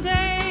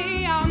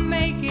someday I'll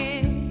make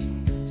it.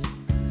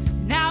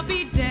 And I'll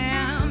be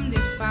damned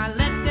if I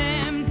let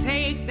them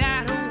take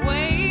that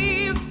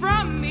away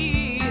from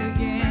me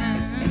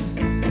again.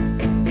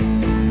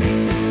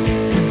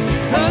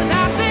 'Cause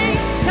I think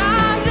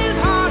times is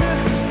harder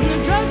than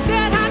the drugs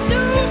that I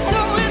do. So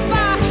if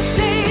I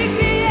take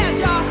the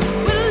edge off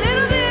with a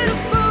little bit of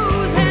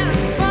booze and a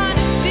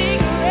funny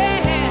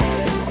cigarette,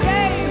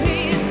 baby,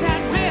 is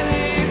that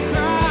really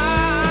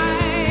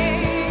crime?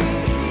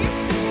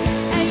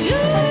 And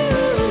you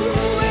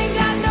ain't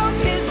got no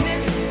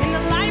business in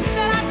the life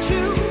that I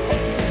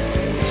choose.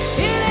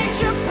 It ain't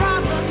your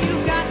problem, you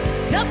got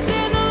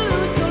nothing to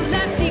lose, so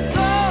let me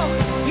go.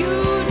 You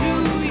do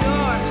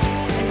yours,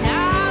 and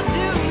I'll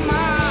do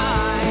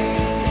mine.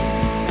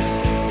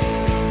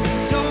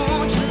 So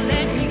won't you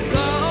let me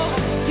go?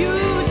 You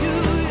do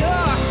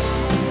yours,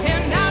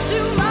 and I'll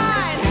do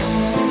mine.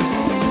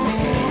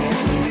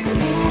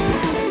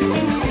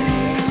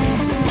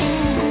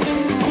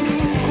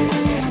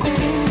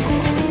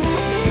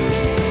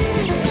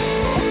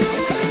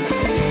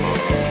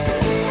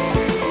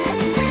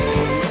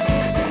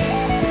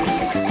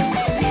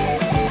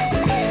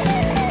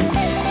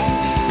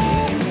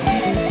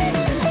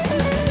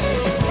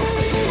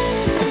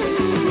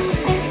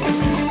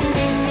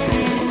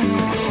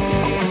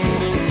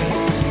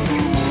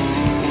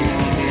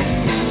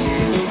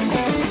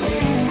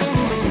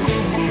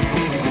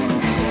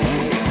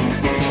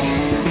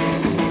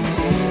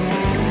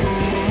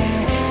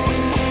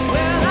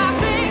 Well, I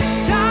think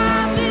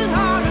times is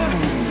harder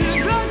than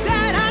the drugs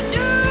that I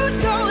do.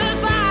 So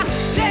if I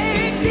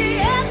take the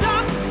edge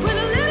off with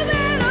a little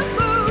bit of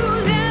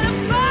booze and a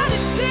funny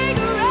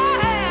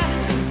cigarette,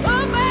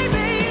 oh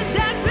baby, is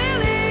that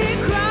really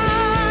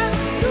crime?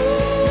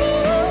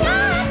 Ooh, I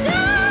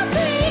don't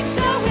think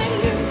so. When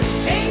you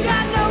ain't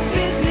got no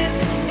business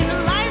in the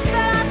life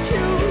that I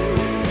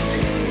choose,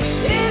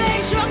 it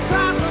ain't your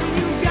problem.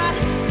 You got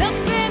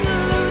nothing to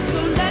lose, so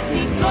let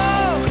me go.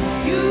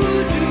 You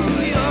do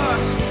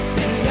yours,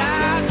 and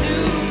I'll do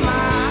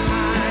mine.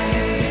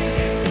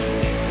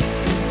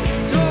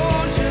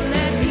 Don't you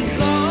let me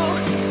go.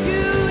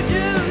 You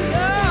do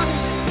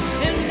yours,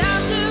 and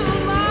I'll do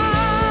mine.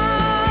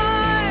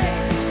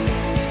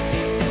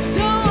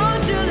 So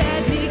won't you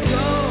let me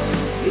go.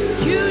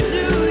 You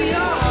do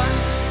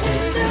yours,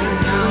 and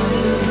I'll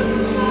do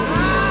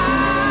mine.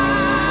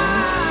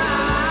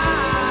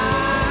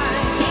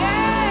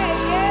 Yeah,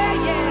 yeah,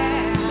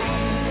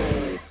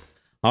 yeah.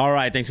 All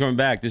right, thanks for coming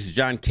back. This is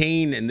John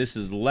Kane, and this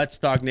is Let's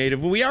Talk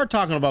Native. We are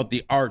talking about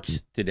the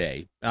arts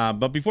today,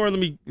 but before let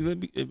me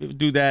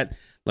do that.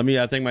 Let me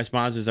thank my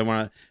sponsors. I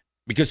want to,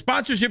 because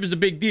sponsorship is a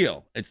big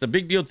deal. It's a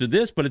big deal to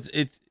this, but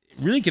it's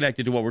really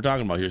connected to what we're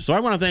talking about here. So I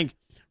want to thank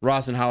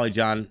Ross and Holly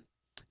John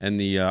and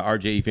the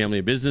RJE family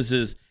of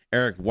businesses,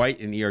 Eric White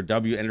and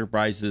ERW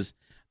Enterprises,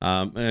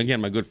 and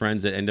again my good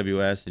friends at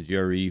NWS and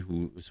GRE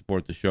who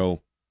support the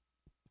show,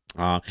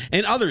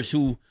 and others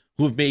who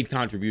have made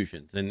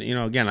contributions. And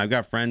again, I've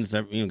got friends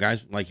that,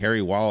 guys like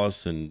Harry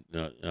Wallace and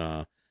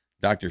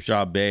Dr.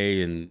 Shaw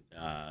Bay and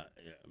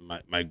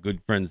my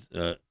good friends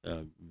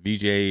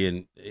VJ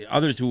and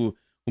others who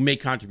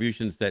make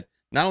contributions that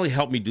not only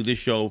help me do this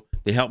show,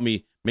 they help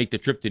me make the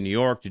trip to New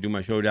York to do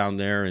my show down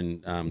there.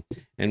 And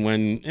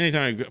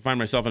anytime I find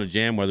myself in a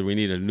jam, whether we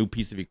need a new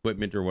piece of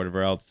equipment or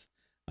whatever else,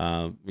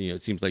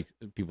 it seems like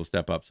people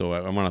step up. So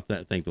I want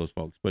to thank those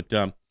folks. But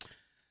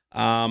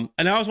and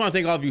I also want to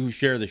thank all of you who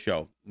share the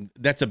show.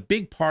 That's a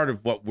big part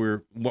of what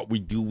we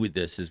do with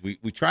this is we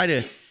try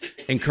to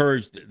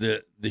encourage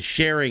the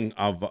sharing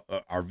of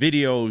our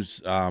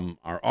videos,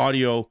 our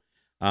audio.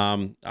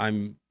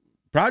 I'm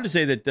proud to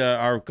say that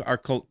our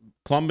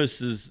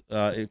Columbus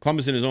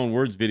in His Own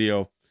Words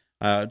video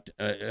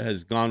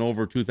has gone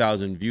over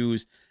 2,000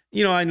 views.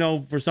 I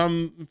know for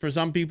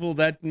some people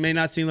that may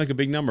not seem like a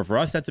big number. For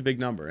us, that's a big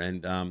number,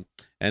 and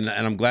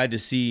I'm glad to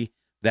see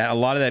that a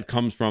lot of that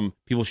comes from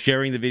people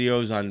sharing the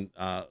videos on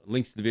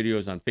links to the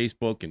videos on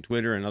Facebook and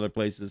Twitter and other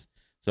places.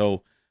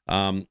 So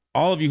all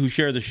of you who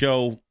share the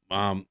show,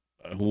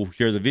 who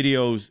share the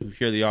videos, who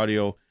share the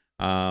audio,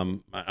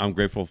 I'm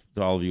grateful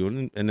to all of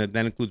you, and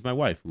that includes my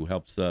wife who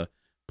helps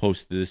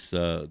post this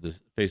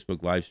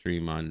Facebook live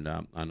stream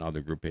on other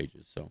group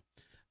pages. So,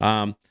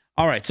 all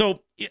right.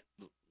 So,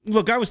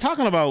 look, I was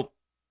talking about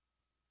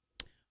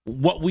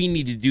what we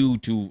need to do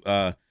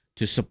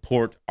to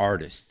support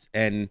artists,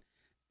 and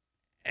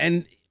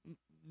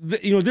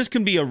this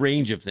can be a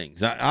range of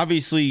things.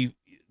 Obviously,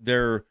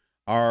 there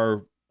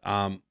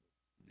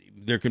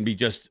can be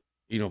just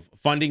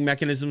funding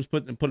mechanisms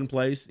put in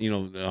place.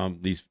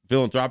 These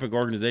philanthropic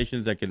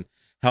organizations that can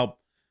help.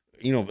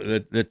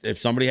 That if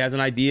somebody has an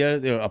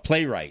idea, a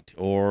playwright,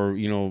 or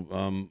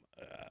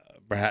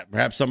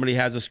perhaps somebody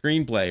has a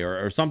screenplay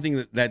or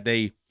something that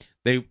they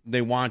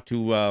want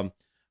to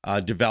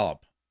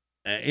develop.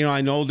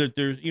 I know that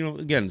there's,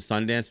 again,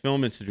 Sundance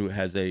Film Institute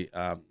has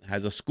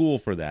a school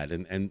for that,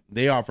 and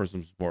they offer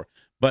some support.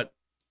 but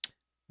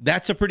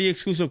that's a pretty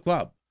exclusive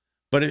club.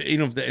 But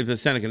if the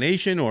Seneca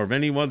Nation or if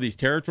any one of these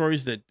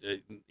territories that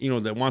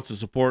that wants to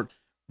support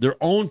their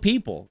own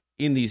people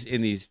in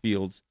these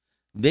fields,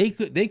 they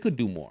could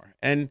do more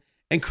and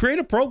create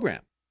a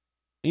program.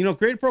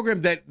 Create a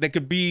program that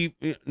could be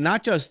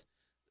not just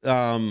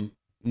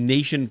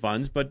nation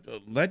funds, but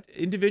let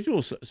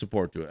individuals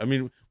support to it. I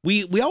mean,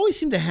 we always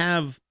seem to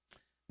have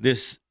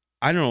this,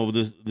 I don't know,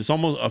 this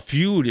almost a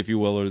feud, if you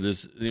will, or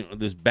this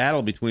this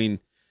battle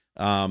between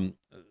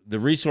the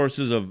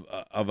resources of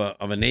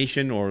a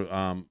nation or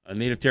a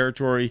native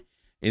territory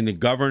in the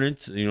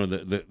governance,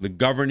 the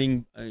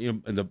governing,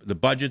 the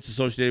budgets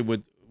associated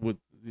with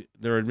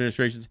their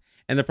administrations,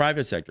 and the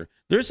private sector.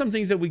 There's some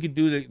things that we could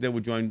do that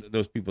would join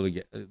those people to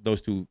get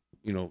those two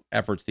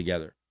efforts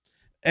together.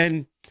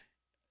 And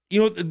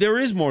there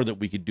is more that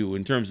we could do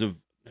in terms of,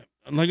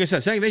 like I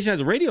said, Seneca Nation has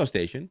a radio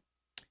station,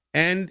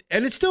 and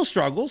it still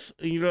struggles.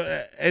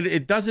 And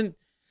it doesn't.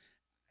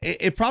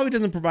 It probably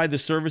doesn't provide the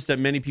service that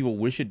many people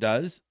wish it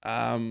does.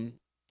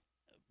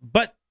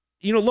 But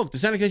look, the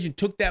Seneca Nation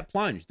took that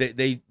plunge.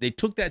 They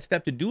took that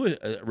step to do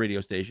a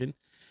radio station,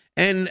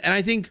 and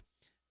I think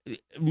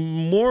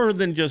more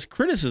than just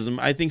criticism,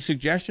 I think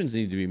suggestions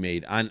need to be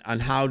made on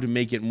how to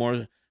make it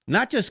more,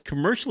 not just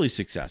commercially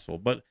successful,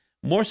 but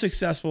more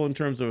successful in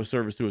terms of a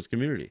service to its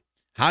community.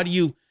 How do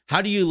you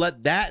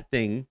let that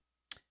thing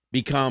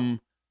become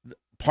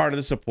part of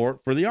the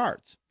support for the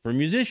arts, for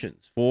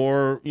musicians,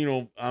 for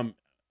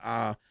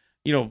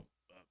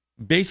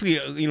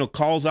basically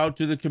calls out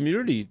to the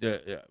community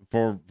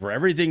for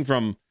everything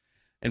from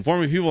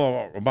informing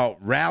people about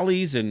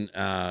rallies and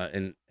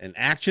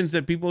actions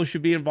that people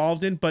should be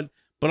involved in, but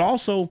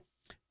also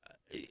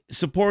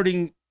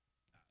supporting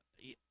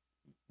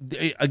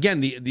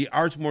the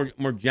arts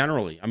more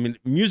generally. I mean,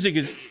 music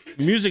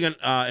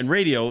and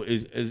radio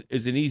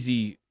is an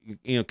easy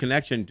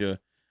connection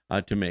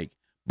to make,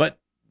 but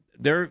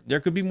there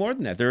could be more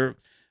than that. There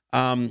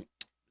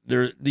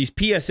are these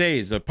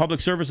PSAs, the public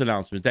service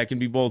announcements, that can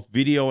be both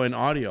video and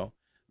audio.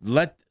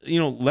 Let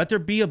there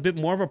be a bit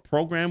more of a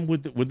program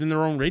within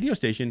their own radio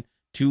station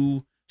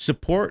to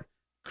support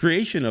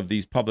creation of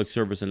these public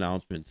service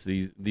announcements.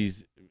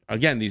 These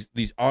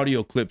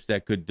audio clips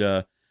that could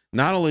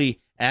not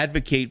only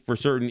advocate for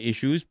certain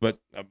issues, but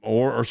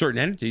or certain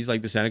entities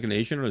like the Seneca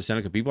Nation or the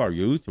Seneca people, our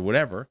youth or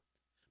whatever.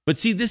 But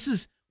see, this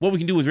is what we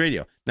can do with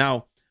radio.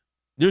 Now,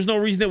 there's no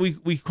reason that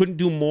we couldn't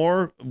do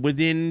more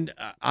within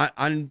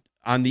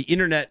on the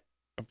internet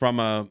from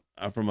a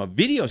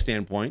video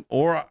standpoint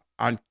or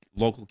on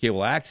local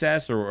cable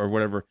access or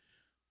whatever.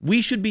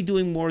 We should be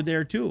doing more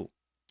there too.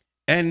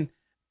 And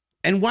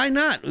why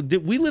not?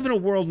 We live in a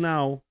world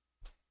now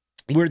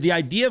where the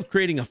idea of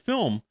creating a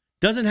film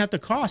doesn't have to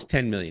cost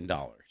 $10 million.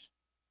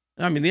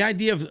 I mean, the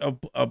idea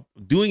of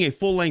doing a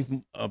full-length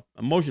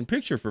motion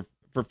picture for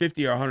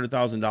 $50,000 or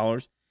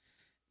 $100,000,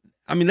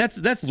 I mean, that's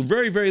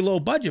very, very low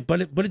budget,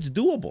 but it's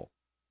doable.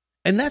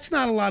 And that's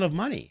not a lot of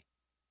money.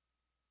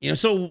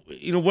 So,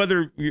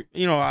 whether,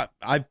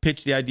 I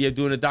pitched the idea of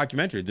doing a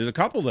documentary. There's a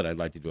couple that I'd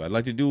like to do. I'd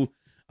like to do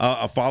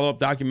a follow-up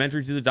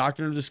documentary to the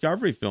Doctrine of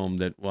Discovery film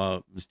that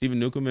Stephen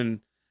Newcomb and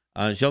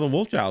Sheldon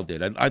Wolfchild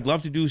did. I'd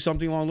love to do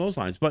something along those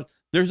lines. But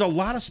there's a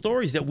lot of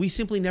stories that we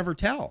simply never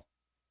tell.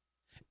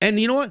 And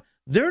you know what?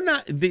 They're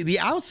not, the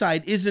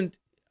outside isn't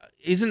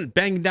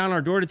banging down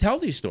our door to tell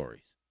these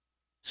stories.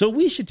 So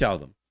we should tell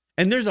them.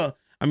 And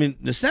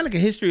the Seneca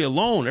history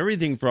alone,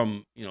 everything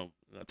from,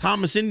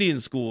 Thomas Indian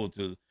School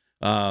to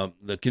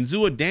the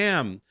Kinzua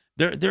Dam,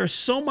 there's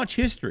so much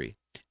history.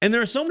 And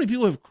there are so many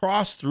people who have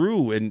crossed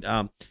through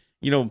and,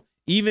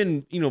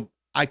 even,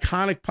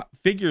 iconic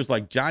figures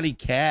like Johnny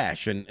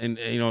Cash. And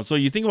so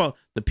you think about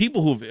the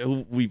people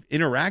who we've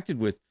interacted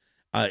with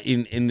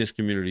in this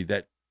community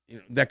that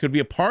could be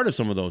a part of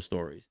some of those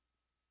stories.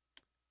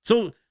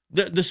 So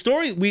the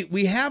story,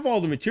 we have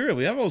all the material,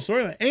 we have all the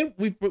story, and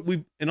we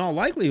in all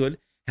likelihood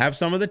have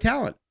some of the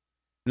talent.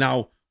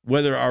 Now,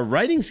 whether our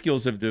writing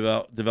skills have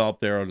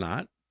developed there or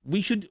not,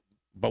 we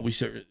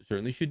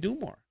certainly should do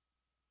more.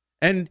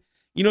 And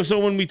so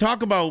when we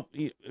talk about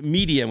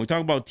media and we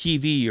talk about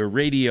TV or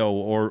radio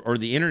or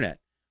the internet,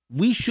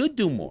 we should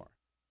do more.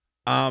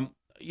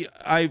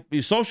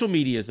 Social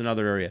media is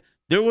another area.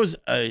 There was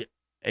a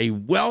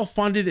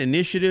well-funded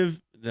initiative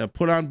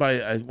put on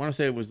by, I want to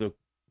say it was the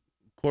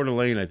Coeur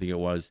d'Alene, I think it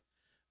was.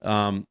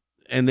 And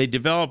they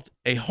developed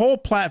a whole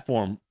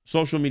platform,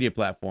 social media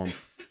platform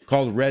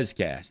called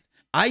ResCast.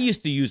 I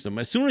used to use them.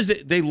 As soon as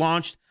they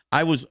launched,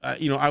 I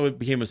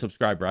became a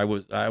subscriber. I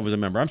was a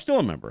member. I'm still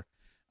a member.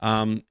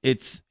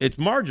 It's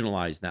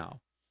marginalized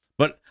now.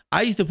 But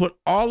I used to put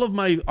all of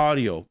my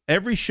audio,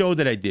 every show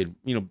that I did,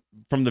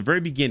 from the very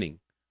beginning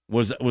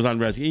was on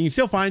ResCast. You can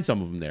still find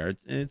some of them there.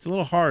 It's a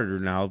little harder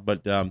now,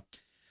 but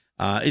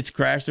it's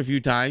crashed a few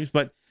times.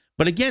 But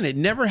again, it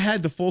never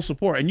had the full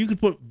support. And you could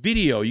put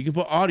video, you could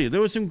put audio.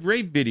 There was some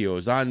great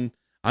videos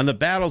on the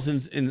battles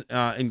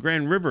in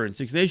Grand River and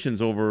Six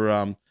Nations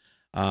over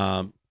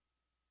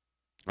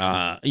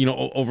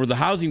over the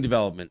housing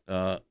development,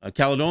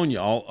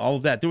 Caledonia, all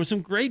of that. There were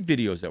some great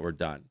videos that were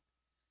done.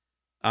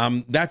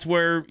 That's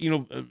where,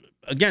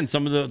 again,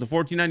 some of the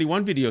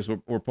 1491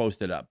 videos were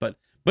posted up, but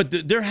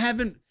there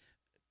haven't,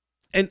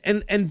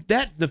 and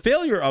that the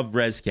failure of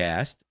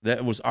Rescast,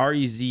 that was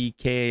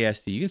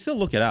REZKAST, you can still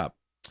look it up,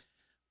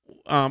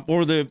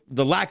 or the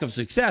lack of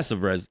success of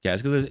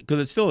Rescast, because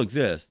it still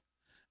exists,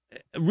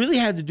 really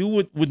had to do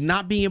with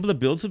not being able to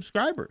build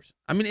subscribers.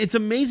 I mean, it's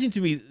amazing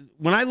to me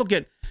when I look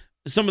at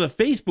some of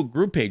the Facebook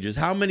group pages,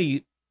 how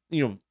many,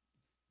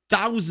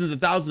 thousands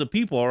and thousands of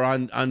people are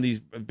on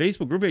these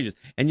Facebook group pages,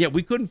 and yet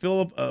we couldn't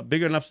fill up a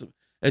big enough.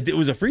 It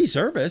was a free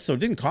service, so it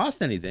didn't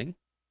cost anything.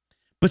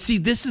 But see,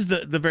 this is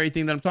the very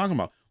thing that I'm talking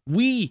about.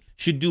 We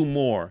should do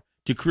more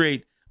to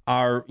create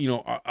our,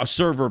 a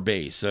server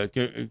base,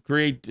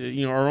 create,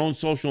 our own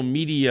social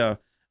media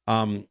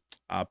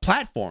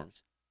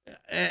platforms.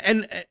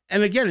 And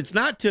again, it's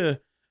not to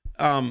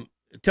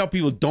tell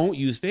people don't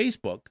use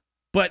Facebook,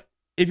 but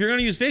if you're going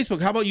to use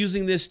Facebook, how about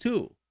using this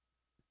too?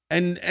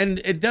 And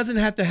it doesn't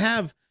have to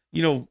have,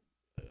 1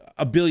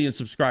 billion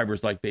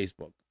subscribers like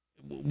Facebook.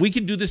 We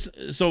can do this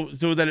so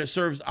that it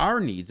serves our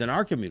needs and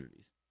our communities.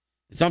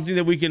 It's something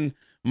that we can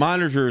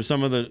monitor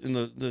some of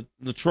the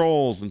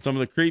trolls and some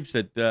of the creeps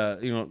that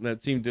that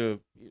seem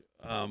to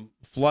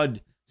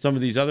flood some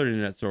of these other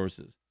internet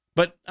sources.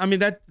 But I mean,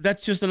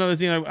 that's just another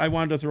thing I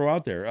wanted to throw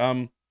out there.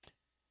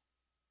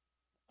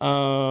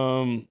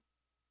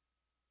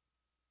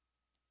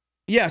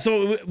 Yeah.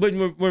 So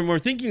when we're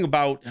thinking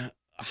about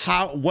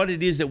what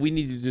it is that we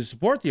need to do to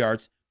support the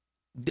arts,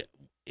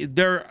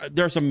 there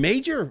are some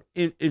major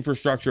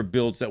infrastructure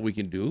builds that we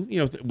can do.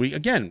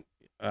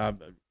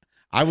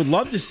 I would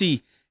love to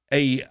see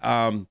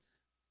on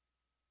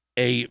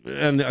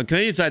the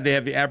Canadian side, they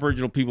have the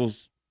Aboriginal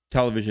People's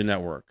Television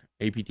Network,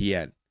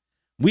 APTN.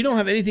 We don't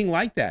have anything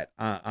like that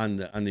on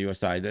the U.S.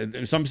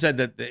 side. Some said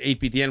that the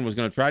APTN was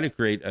going to try to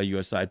create a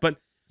U.S. side,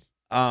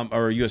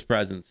 or a U.S.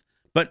 presence,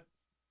 but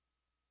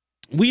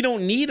we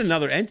don't need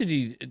another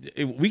entity.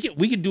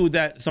 We could do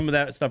some of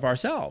that stuff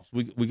ourselves.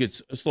 We could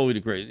slowly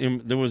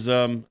create. There was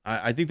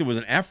I think there was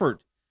an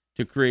effort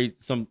to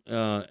create some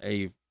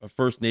a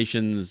First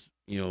Nations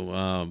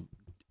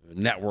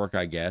network,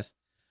 I guess,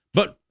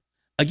 but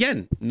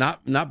again,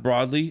 not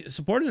broadly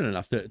supported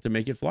enough to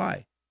make it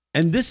fly.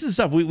 And this is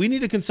stuff we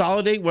need to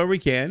consolidate where we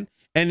can,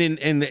 and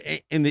in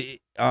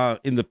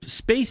the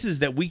spaces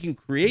that we can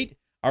create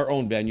our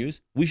own venues,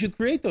 we should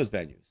create those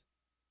venues.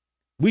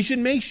 We should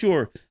make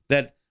sure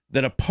that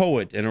a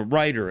poet and a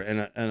writer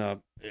and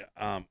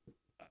an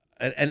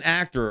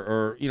actor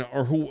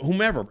or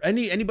whomever,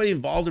 anybody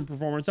involved in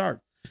performance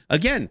art,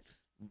 again,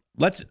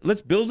 let's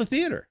build a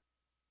theater,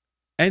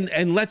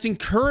 and let's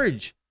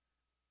encourage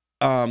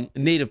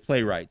Native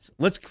playwrights.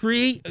 Let's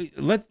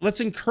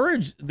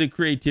encourage the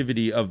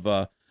creativity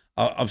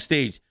of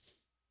stage.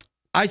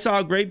 I saw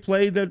a great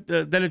play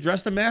that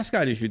addressed the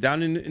mascot issue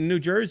down in New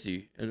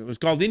Jersey, and it was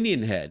called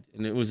Indian Head,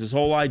 and it was this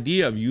whole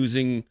idea of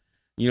using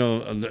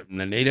the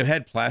native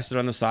head plastered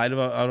on the side of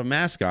a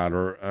mascot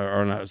or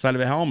on the side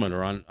of a helmet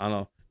or on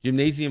a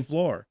gymnasium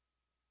floor.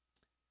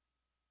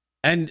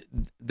 And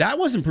that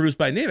wasn't produced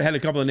by Native. It had a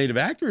couple of Native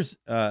actresses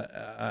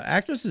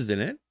in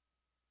it,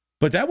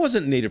 but that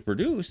wasn't Native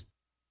produced.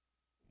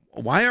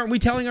 Why aren't we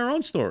telling our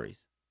own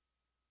stories?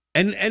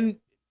 And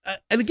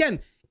again,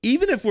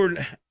 even if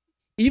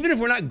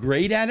we're not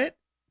great at it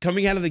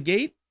coming out of the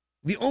gate,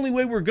 the only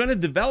way we're going to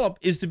develop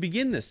is to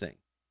begin this thing.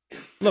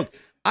 Look,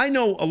 I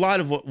know a lot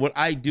of what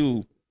I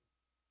do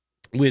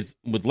with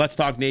Let's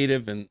Talk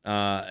Native and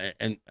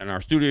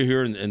our studio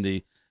here and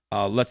the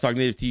Let's Talk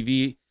Native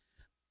TV.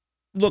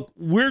 Look,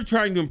 we're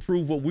trying to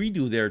improve what we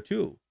do there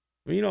too.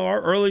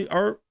 Our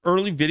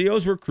early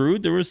videos were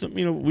crude. There was some,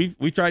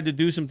 we tried to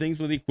do some things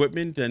with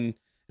equipment and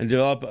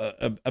develop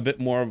a bit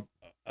more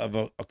of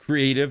a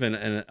creative and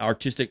an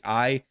artistic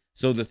eye,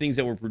 so the things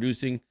that we're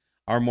producing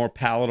are more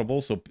palatable.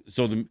 So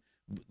the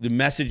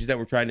message that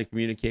we're trying to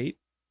communicate.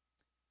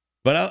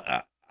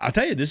 But I'll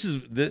tell you, this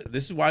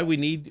is why we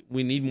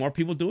need more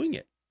people doing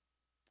it.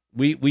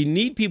 We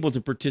need people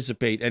to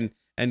participate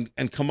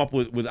and come up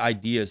with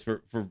ideas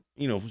for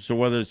so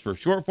whether it's for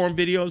short form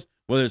videos,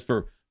 whether it's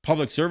for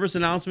public service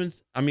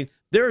announcements. I mean,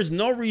 there is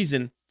no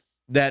reason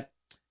that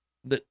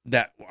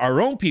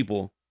our own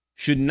people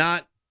should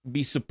not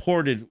be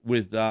supported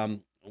with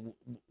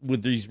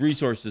these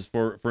resources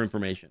for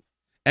information.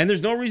 And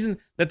there's no reason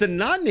that the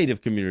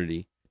non-Native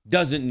community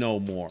doesn't know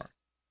more.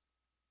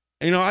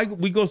 I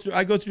go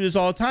through this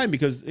all the time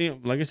because,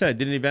 like I said, I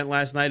did an event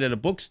last night at a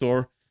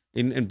bookstore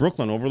in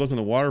Brooklyn overlooking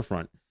the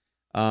waterfront.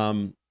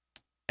 And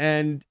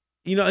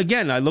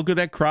again, I look at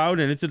that crowd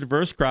and it's a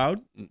diverse crowd.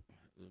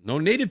 No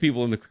Native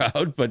people in the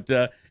crowd, but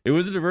it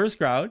was a diverse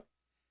crowd.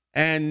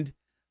 And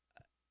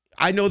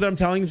I know that I'm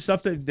telling them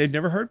stuff that they've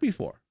never heard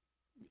before.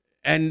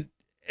 And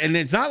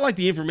it's not like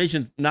the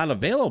information's not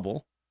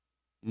available.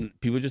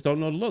 People just don't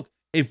know to look.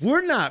 If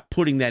we're not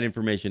putting that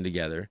information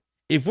together,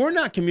 if we're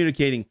not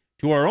communicating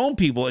to our own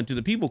people and to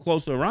the people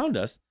closer around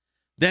us,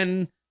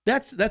 then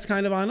that's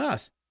kind of on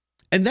us.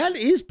 And that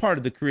is part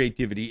of the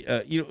creativity.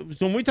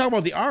 So when we talk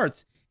about the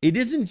arts, it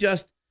isn't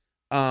just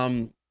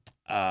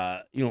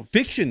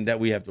fiction that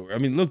we have to. I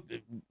mean, look,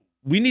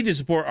 we need to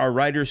support our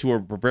writers who are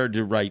prepared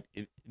to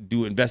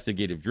do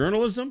investigative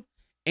journalism,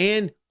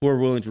 and who are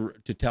willing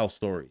to tell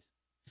stories.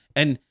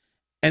 And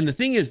the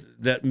thing is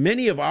that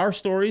many of our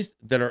stories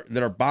that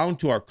are bound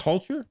to our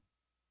culture,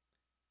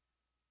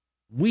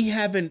 we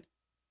haven't.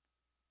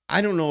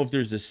 I don't know if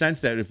there's a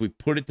sense that if we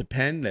put it to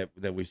pen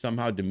that we've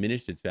somehow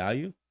diminished its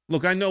value.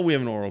 Look, I know we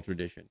have an oral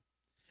tradition,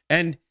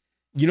 and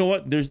you know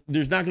what? There's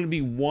not going to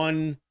be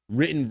one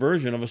written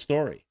version of a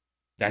story.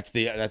 That's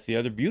the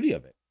other beauty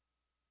of it.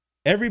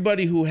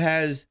 Everybody who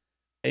has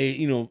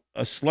a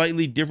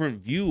slightly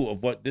different view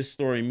of what this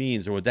story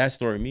means or what that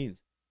story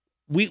means,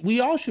 we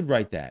all should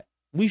write that.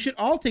 We should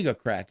all take a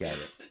crack at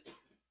it.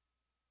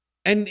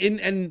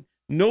 And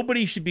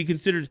nobody should be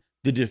considered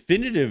the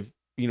definitive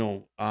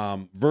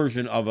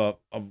version of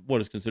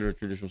what is considered a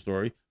traditional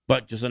story,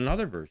 but just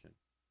another version.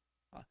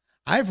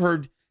 I've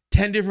heard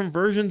 10 different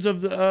versions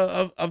of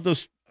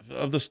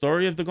the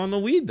story of the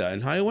Gondowida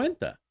and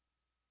Hayawenta.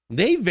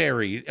 They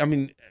vary. I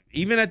mean,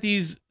 even at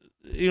these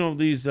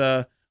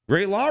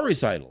great law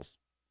recitals.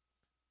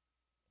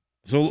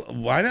 So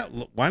why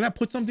not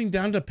put something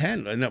down to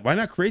pen? And why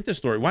not create the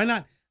story? Why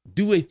not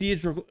do a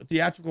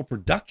theatrical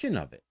production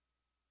of it?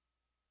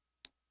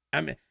 I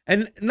mean,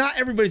 and not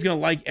everybody's going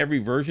to like every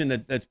version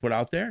that's put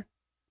out there,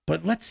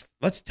 but let's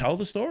tell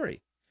the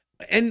story.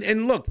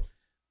 And look,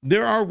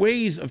 there are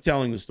ways of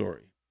telling the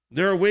story.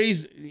 There are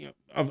ways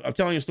of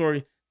telling a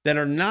story that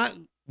are not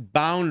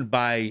bound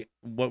by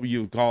what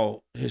you would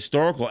call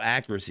historical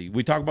accuracy.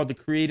 We talk about the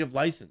creative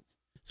license.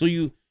 So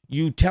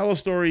you tell a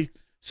story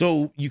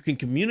so you can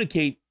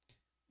communicate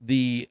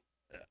the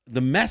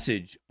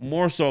message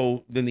more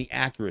so than the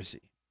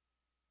accuracy.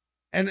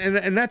 And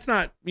that's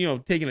not,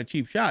 taking a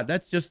cheap shot.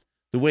 That's just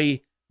the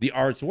way the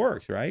arts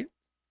works, right?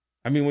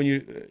 I mean, when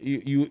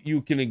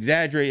you can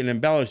exaggerate and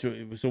embellish.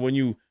 So when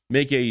you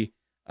make a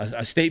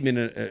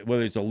statement,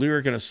 whether it's a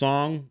lyric in a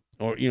song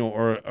or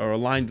a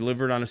line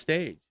delivered on a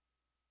stage,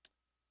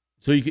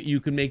 so you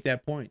can make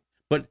that point.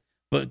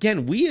 But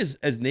again, we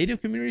as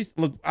Native communities,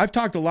 look, I've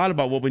talked a lot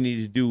about what we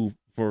need to do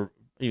for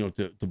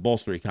to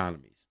bolster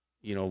economies.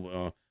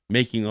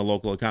 Making a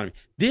local economy.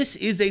 This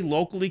is a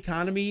local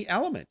economy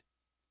element.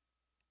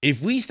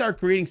 If we start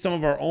creating some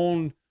of our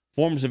own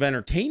forms of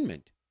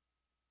entertainment,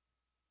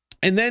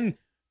 and then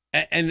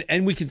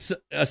and we can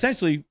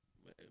essentially,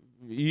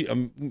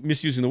 I'm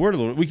misusing the word a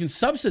little bit, we can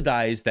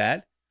subsidize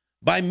that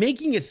by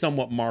making it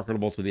somewhat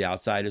marketable to the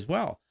outside as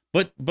well.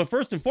 But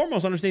first and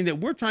foremost, understanding that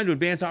we're trying to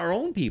advance our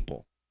own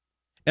people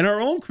and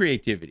our own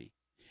creativity,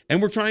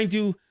 and we're trying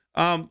to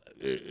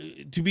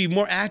be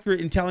more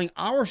accurate in telling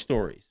our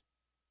stories.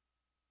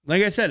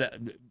 Like I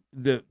said,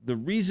 the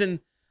reason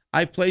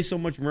I play so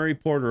much Murray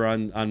Porter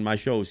on my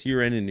shows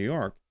here and in New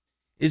York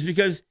is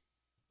because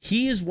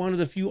he is one of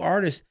the few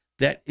artists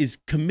that is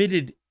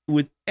committed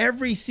with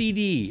every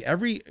CD,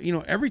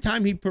 every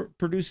time he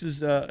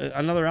produces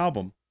another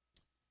album,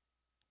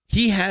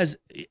 he has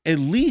at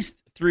least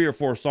 3 or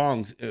 4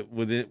 songs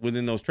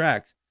within those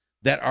tracks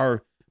that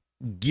are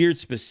geared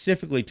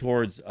specifically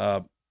towards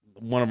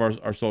one of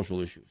our social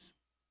issues.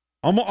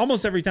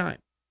 Almost every time.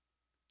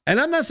 And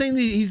I'm not saying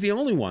he's the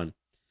only one,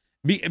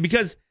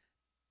 because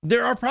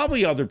there are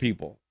probably other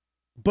people,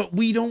 but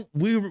we don't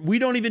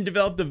even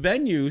develop the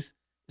venues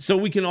so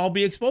we can all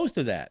be exposed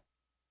to that.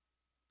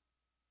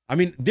 I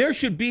mean, there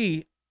should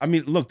be a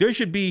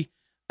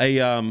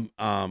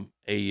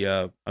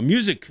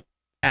music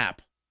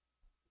app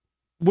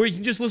where you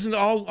can just listen to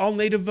all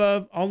native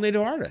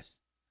artists.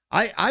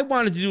 I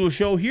wanted to do a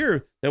show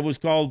here that was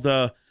called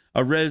a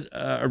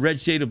Red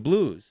Shade of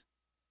Blues,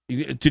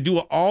 to do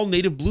an all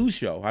native blues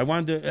show. I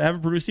wanted to have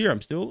it produced here.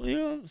 I'm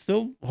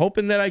still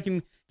hoping that I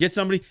can get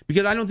somebody,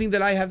 because I don't think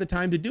that I have the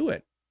time to do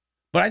it.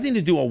 But I think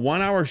to do a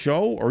 1-hour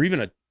show, or even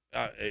a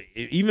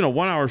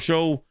 1-hour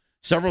show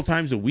several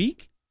times a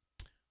week,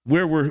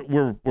 where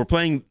we're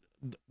playing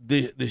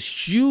this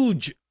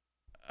huge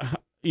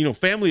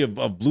family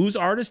of blues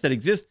artists that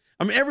exist.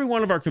 I mean, every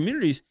one of our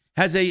communities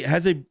has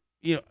a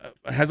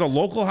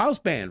local house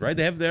band, right?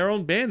 They have their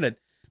own band that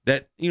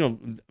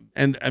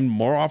and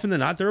more often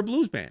than not, they're a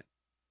blues band.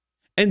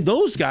 And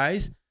those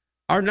guys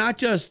are not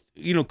just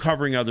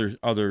covering other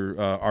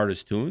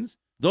artists' tunes.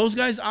 Those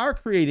guys are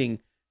creating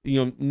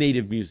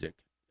native music,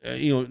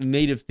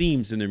 native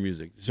themes in their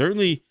music.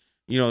 Certainly,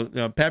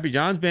 Pappy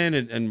John's band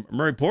and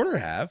Murray Porter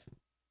have.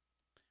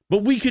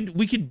 But we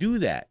could do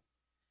that.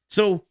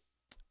 So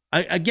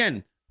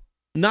again,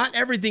 not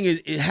everything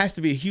it has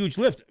to be a huge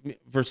lift.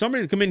 For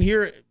somebody to come in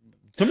here,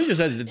 somebody just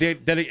says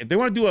that if they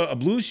want to do a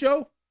blues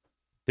show,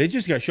 they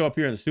just got to show up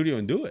here in the studio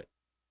and do it.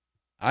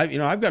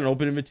 I've got an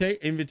open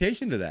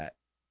invitation to that.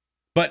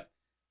 But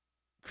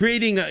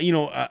creating a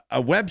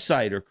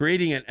website, or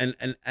creating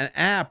an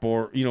app,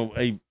 or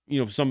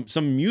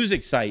some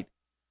music site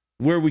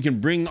where we can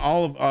bring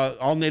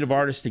all native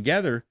artists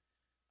together,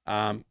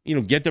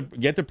 get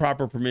the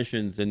proper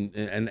permissions and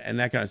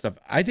that kind of stuff.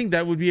 I think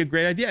that would be a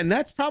great idea, and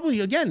that's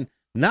probably, again,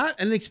 not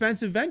an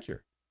expensive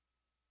venture.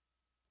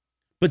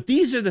 But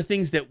these are the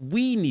things that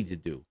we need to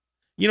do.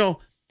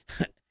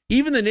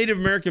 Even the Native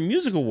American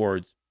Music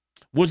Awards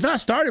was not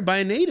started by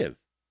a Native.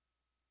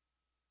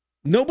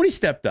 Nobody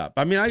stepped up.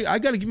 I mean, I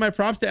got to give my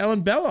props to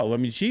Ellen Bello. I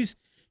mean,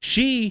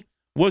 she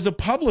was a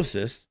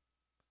publicist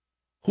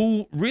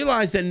who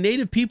realized that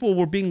Native people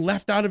were being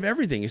left out of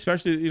everything,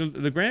 especially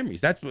the Grammys.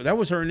 That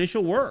was her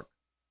initial work.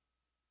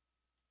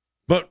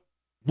 But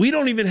we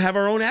don't even have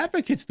our own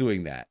advocates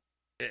doing that,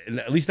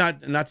 at least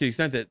not to the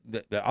extent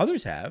that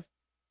others have.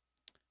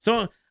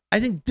 So I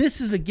think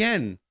this is,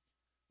 again,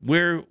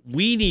 where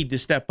we need to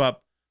step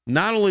up,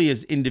 not only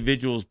as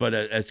individuals, but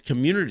as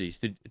communities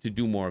to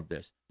do more of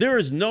this. There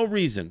is no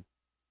reason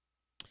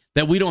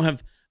that we don't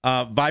have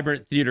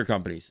vibrant theater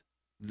companies,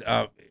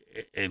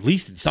 at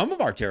least in some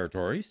of our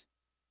territories.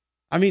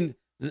 I mean,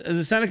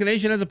 the Seneca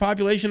Nation has a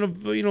population of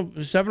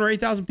 7,000 or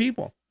 8,000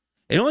 people.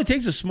 It only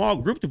takes a small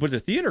group to put a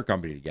theater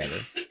company together,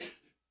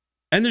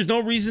 and there's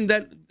no reason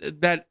that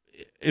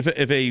if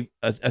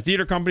a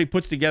theater company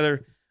puts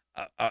together,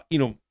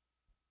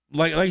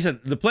 like I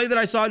said, the play that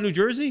I saw in New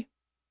Jersey,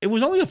 it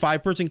was only a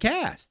 5-person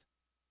cast,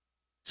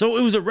 so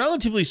it was a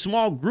relatively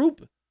small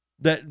group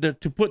that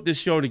to put this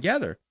show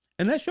together,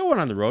 and that show went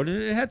on the road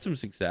and it had some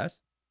success.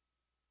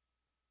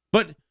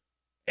 But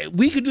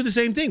we could do the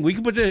same thing. We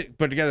could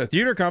put together a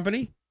theater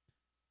company,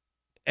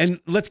 and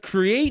let's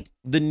create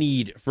the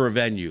need for a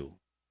venue,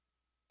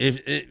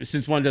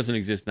 since one doesn't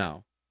exist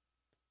now.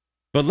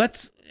 But look,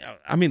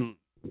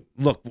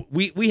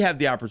 we have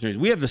the opportunities.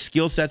 We have the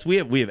skill sets. We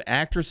have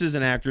actresses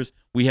and actors.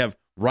 We have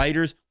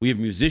writers. We have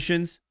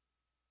musicians.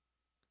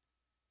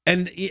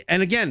 And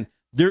again,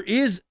 there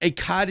is a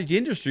cottage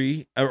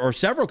industry or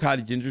several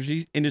cottage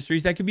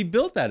industries that can be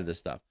built out of this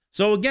stuff.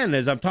 So again,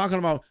 as I'm talking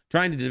about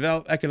trying to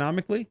develop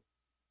economically,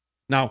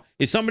 now,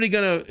 is somebody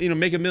going to,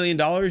 make $1 million,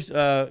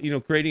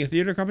 creating a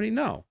theater company?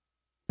 No,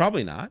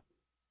 probably not.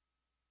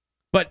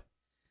 But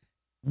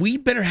we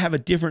better have a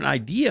different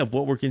idea of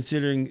what we're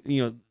considering,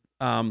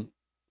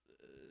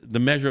 the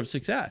measure of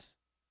success.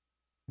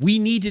 We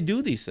need to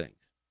do these things.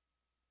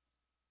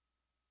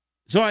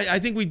 So I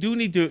think we do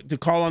need to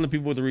call on the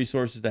people with the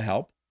resources to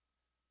help.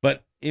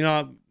 But,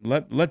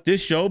 let this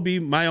show be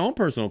my own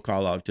personal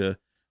call out to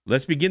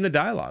let's begin the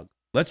dialogue.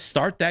 Let's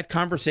start that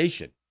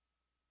conversation.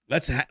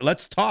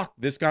 Let's talk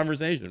this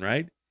conversation,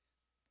 right?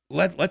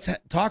 Let's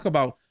talk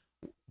about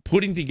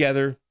putting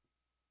together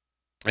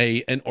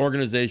an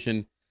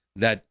organization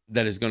that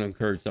is going to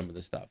encourage some of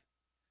this stuff.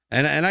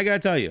 And I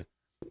got to tell you,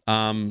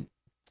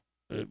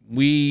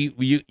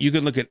 you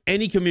can look at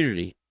any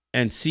community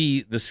and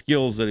see the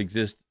skills that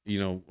exist,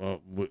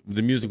 the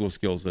musical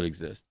skills that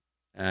exist,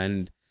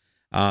 and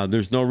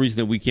there's no reason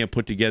that we can't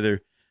put together,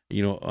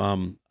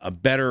 a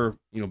better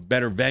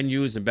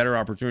venues and better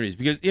opportunities.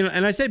 Because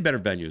and I say better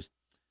venues.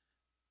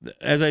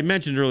 As I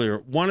mentioned earlier,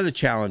 one of the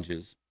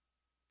challenges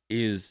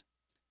is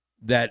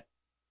that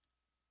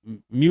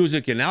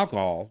music and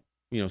alcohol,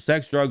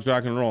 sex, drugs,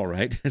 rock and roll,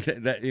 right?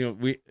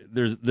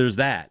 There's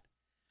that,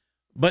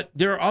 but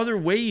there are other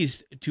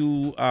ways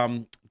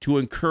to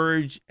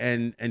encourage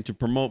and to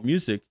promote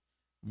music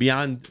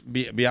beyond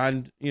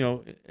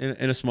in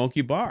a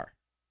smoky bar,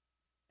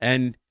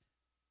 and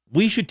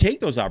we should take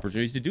those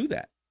opportunities to do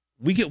that.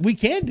 We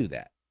can do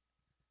that.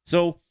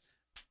 So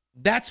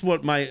that's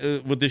what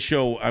with this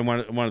show I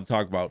want to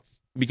talk about,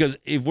 because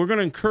if we're going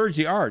to encourage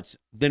the arts,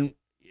 then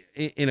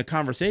in a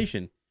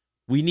conversation,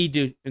 we need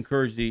to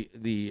encourage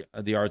the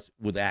arts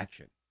with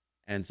action,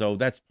 and so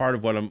that's part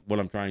of what I'm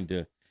trying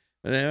to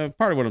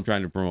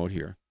promote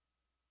here.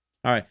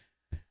 All right,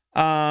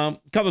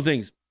 couple of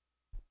things.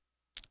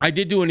 I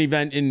did do an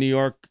event in New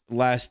York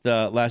last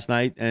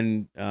night,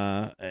 and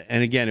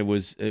again it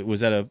was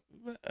at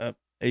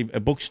a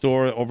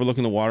bookstore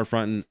overlooking the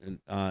waterfront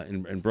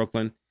in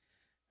Brooklyn.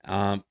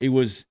 It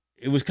was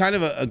kind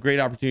of a great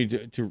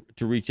opportunity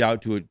to reach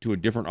out to a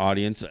different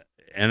audience.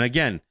 And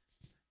again,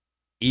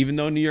 even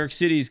though New York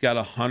City's got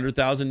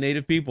 100,000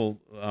 Native people,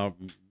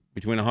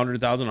 between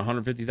 100,000 and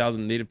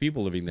 150,000 Native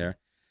people living there,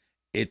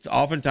 it's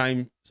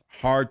oftentimes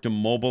hard to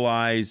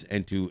mobilize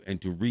and to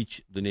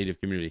reach the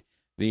Native community.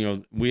 We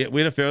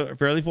had a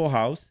fairly full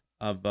house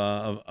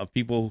of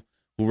people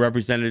who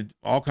represented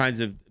all kinds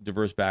of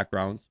diverse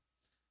backgrounds.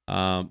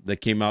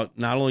 That came out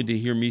not only to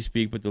hear me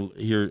speak, but to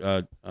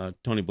hear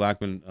Tony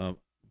Blackman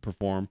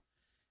perform.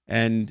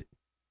 And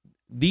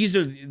these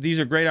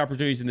are great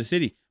opportunities in the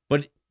city,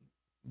 but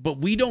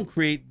we don't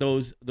create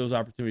those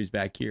opportunities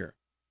back here.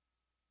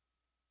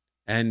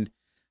 And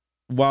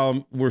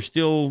while we're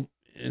still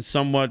in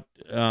somewhat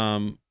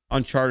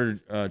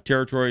uncharted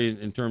territory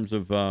in terms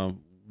of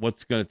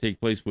what's going to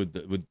take place with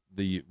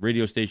the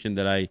radio station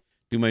that I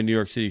do my New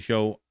York City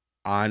show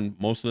on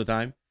most of the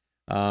time,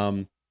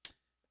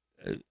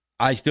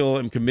 I still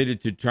am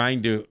committed to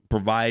trying to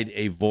provide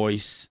a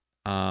voice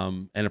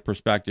and a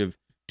perspective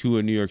to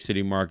a New York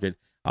City market.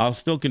 I'll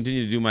still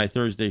continue to do my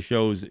Thursday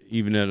shows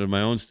even at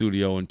my own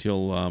studio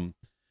until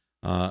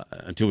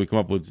we come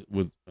up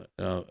with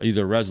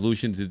either a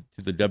resolution to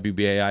the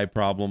WBAI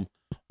problem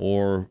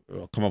or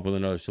come up with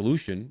another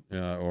solution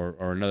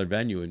or another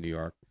venue in New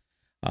York.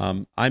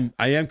 I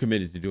am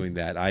committed to doing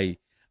that.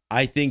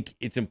 I think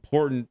it's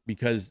important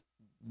because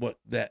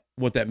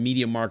that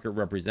media market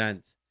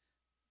represents.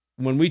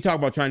 When we talk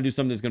about trying to do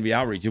something that's going to be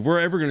outreach, if we're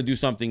ever going to do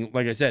something,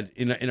 like I said,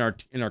 in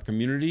our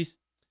communities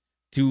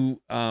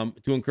to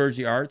encourage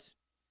the arts,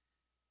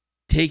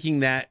 taking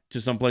that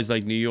to some place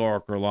like New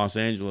York or Los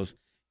Angeles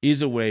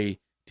is a way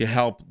to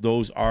help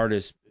those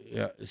artists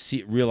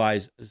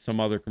realize some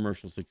other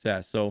commercial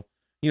success. So,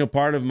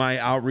 part of my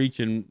outreach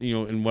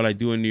and what I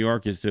do in New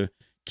York is to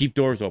keep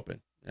doors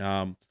open.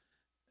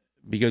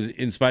 Because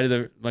in spite of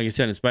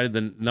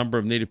the number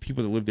of Native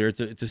people that live there,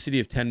 it's a city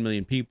of 10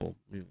 million people.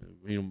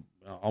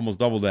 Almost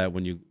double that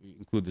when you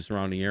include the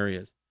surrounding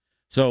areas.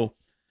 So,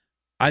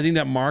 I think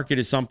that market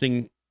is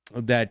something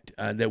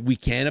that we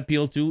can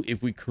appeal to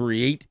if we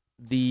create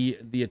the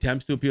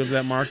attempts to appeal to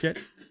that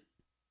market,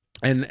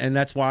 and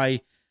that's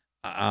why,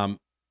 I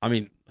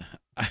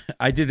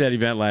did that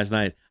event last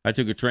night. I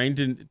took a train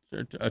to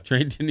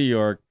New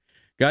York.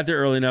 Got there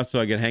early enough so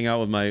I could hang out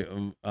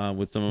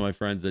with some of my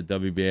friends at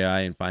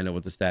WBAI and find out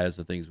what the status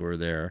of things were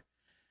there.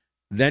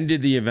 Then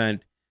did the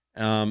event,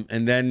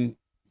 and then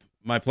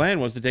my plan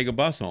was to take a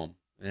bus home.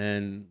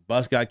 And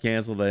bus got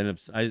canceled. I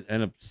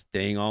ended up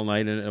staying all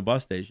night in a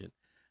bus station.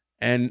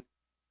 And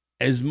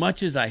as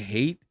much as I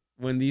hate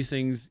when these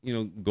things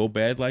go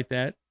bad like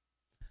that,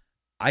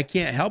 I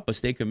can't help but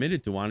stay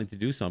committed to wanting to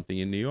do something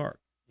in New York,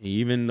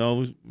 even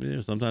though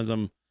sometimes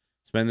I'm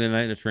spending the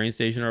night in a train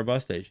station or a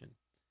bus station.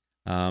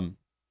 And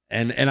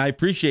I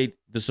appreciate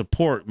the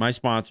support, my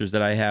sponsors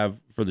that I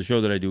have for the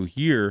show that I do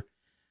here,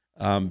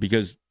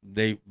 because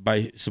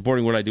by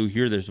supporting what I do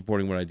here, they're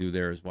supporting what I do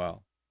there as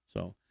well.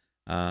 So,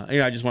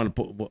 I just want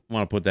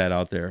to put that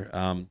out there.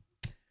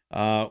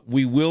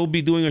 We will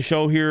be doing a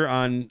show here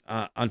on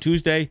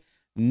Tuesday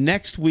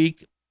next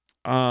week.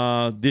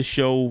 This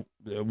show,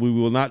 we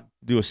will not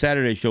do a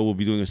Saturday show. We'll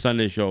be doing a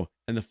Sunday show,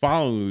 and the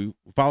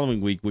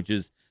following week, which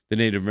is the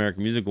Native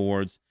American Music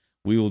Awards,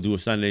 we will do a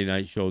Sunday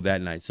night show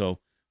that night. So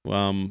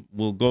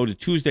we'll go to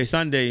Tuesday,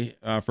 Sunday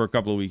for a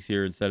couple of weeks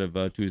here instead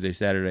of Tuesday,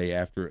 Saturday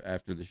after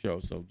the show.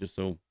 So just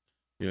so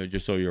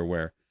you're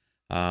aware.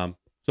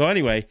 So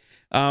anyway,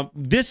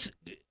 this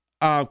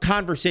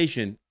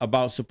conversation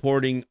about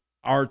supporting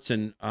arts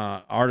and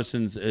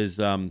artisans is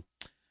an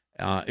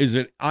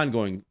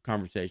ongoing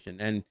conversation,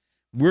 and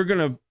we're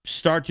gonna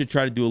start to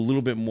try to do a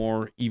little bit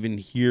more even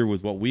here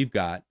with what we've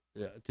got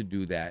to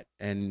do that.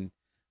 And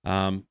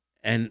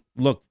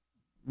look,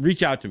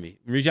 reach out to me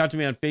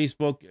on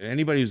Facebook.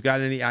 Anybody who's got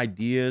any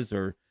ideas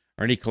or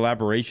any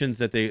collaborations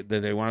that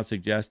they want to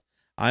suggest,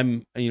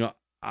 I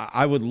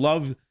would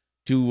love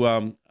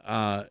to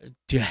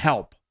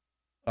help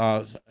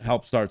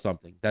start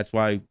something. That's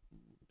why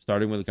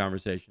starting with a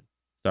conversation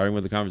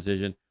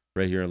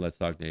right here on Let's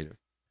Talk Native.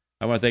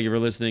 I want to thank you for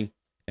listening,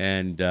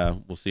 and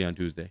we'll see you on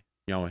Tuesday.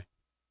 Yahweh.